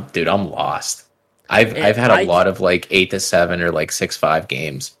 I'm lost. I've had a lot of like 8-7 or like 6-5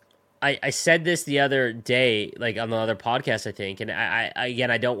 games. I said this the other day, like on the other podcast, I think, and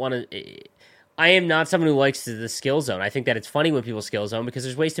I don't want to... I am not someone who likes the skill zone. I think that it's funny when people skill zone because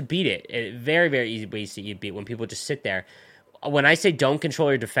there's ways to beat it. Very, very easy ways to beat when people just sit there. When I say don't control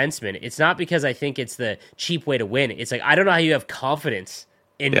your defenseman, it's not because I think it's the cheap way to win. It's like, I don't know how you have confidence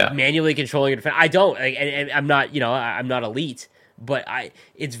in manually controlling your defense. I don't. And I'm not, I'm not elite. But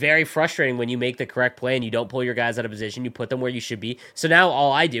it's very frustrating when you make the correct play and you don't pull your guys out of position. You put them where you should be. So now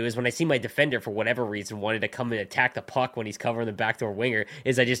all I do is when I see my defender, for whatever reason, wanted to come and attack the puck when he's covering the backdoor winger,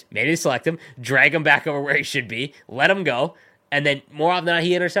 is I just manually select him, drag him back over where he should be, let him go, and then more often than not,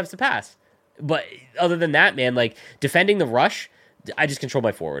 he intercepts the pass. But other than that, man, like defending the rush, I just control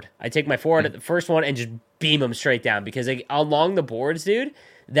my forward. I take my forward at the first one and just beam him straight down because along the boards, dude,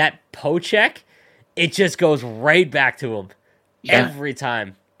 that poke check, it just goes right back to him. Yeah. Every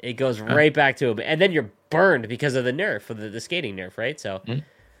time it goes right back to him, and then you're burned because of the nerf, for the skating nerf, right? So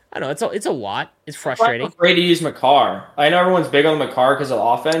I don't know. It's a lot. It's frustrating. I'm afraid to use Makar. I know everyone's big on Makar because of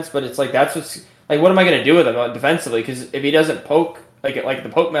offense, but it's like that's what's like. What am I going to do with him defensively? Because if he doesn't poke, like the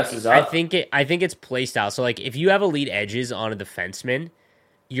poke messes up. I think it's play style. So like if you have elite edges on a defenseman,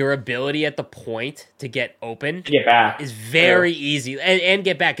 your ability at the point to get open get back is very easy and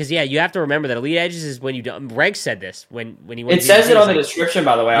get back. Because you have to remember that elite edges is when you don't. Reg said this when he went. It says it on the description,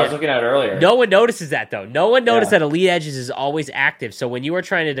 by the way. I was looking at it earlier. No one notices that though. No one noticed that elite edges is always active. So when you are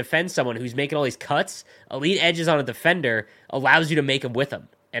trying to defend someone who's making all these cuts, elite edges on a defender allows you to make them with them.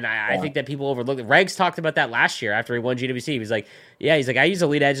 And I think that people overlook it. Regs talked about that last year after he won GWC. He was like, I use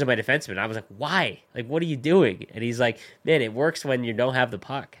elite edges on my defenseman. I was like, why? Like, what are you doing? And he's like, man, it works when you don't have the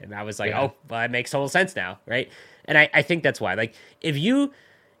puck. And I was like, oh, well, it makes total sense now, right? And I think that's why. Like, if you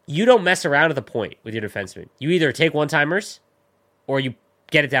don't mess around at the point with your defenseman, you either take one-timers or you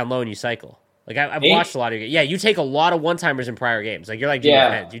get it down low and you cycle. Like, I've watched a lot of your games. Yeah, you take a lot of one-timers in prior games. Like, you're like, you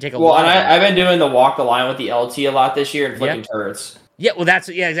take a lot. Well, and I've been doing the walk the line with the LT a lot this year and flipping turrets. Yeah, well, that's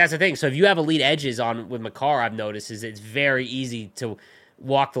the thing. So if you have elite edges on with Makar, I've noticed is it's very easy to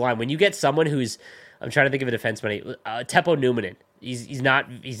walk the line. When you get someone who's, I'm trying to think of a defenseman, Teppo Numminen. He's not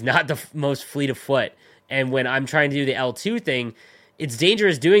the most fleet of foot. And when I'm trying to do the L2 thing, it's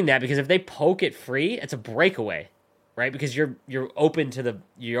dangerous doing that because if they poke it free, it's a breakaway, right? Because you're open to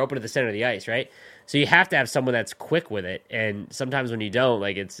the center of the ice, right? So you have to have someone that's quick with it. And sometimes when you don't,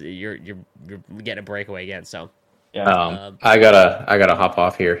 like you're getting a breakaway again. So. Yeah. I gotta hop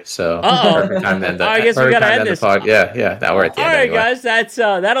off here. So perfect time to end I guess we gotta end this. Yeah, now we're at the end. All right, anyway. guys,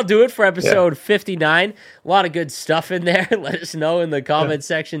 that'll do it for episode 59. A lot of good stuff in there. Let us know in the comment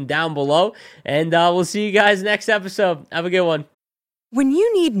section down below, and we'll see you guys next episode. Have a good one. When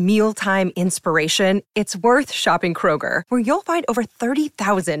you need mealtime inspiration, it's worth shopping Kroger, where you'll find over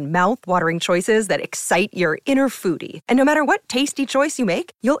 30,000 mouth-watering choices that excite your inner foodie. And no matter what tasty choice you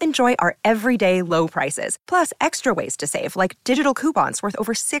make, you'll enjoy our everyday low prices, plus extra ways to save, like digital coupons worth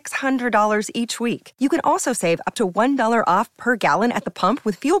over $600 each week. You can also save up to $1 off per gallon at the pump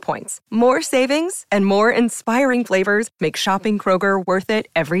with fuel points. More savings and more inspiring flavors make shopping Kroger worth it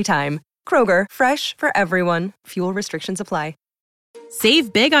every time. Kroger, fresh for everyone. Fuel restrictions apply.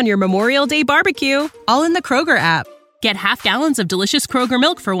 Save big on your Memorial Day barbecue, all in the Kroger app. Get half gallons of delicious Kroger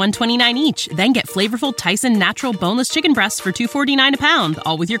milk for $1.29 each. Then get flavorful Tyson natural boneless chicken breasts for $2.49 a pound,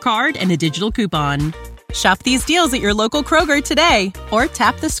 all with your card and a digital coupon. Shop these deals at your local Kroger today, or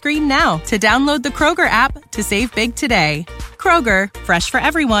tap the screen now to download the Kroger app to save big today. Kroger, fresh for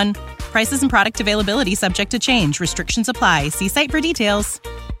everyone. Prices and product availability subject to change. Restrictions apply. See site for details.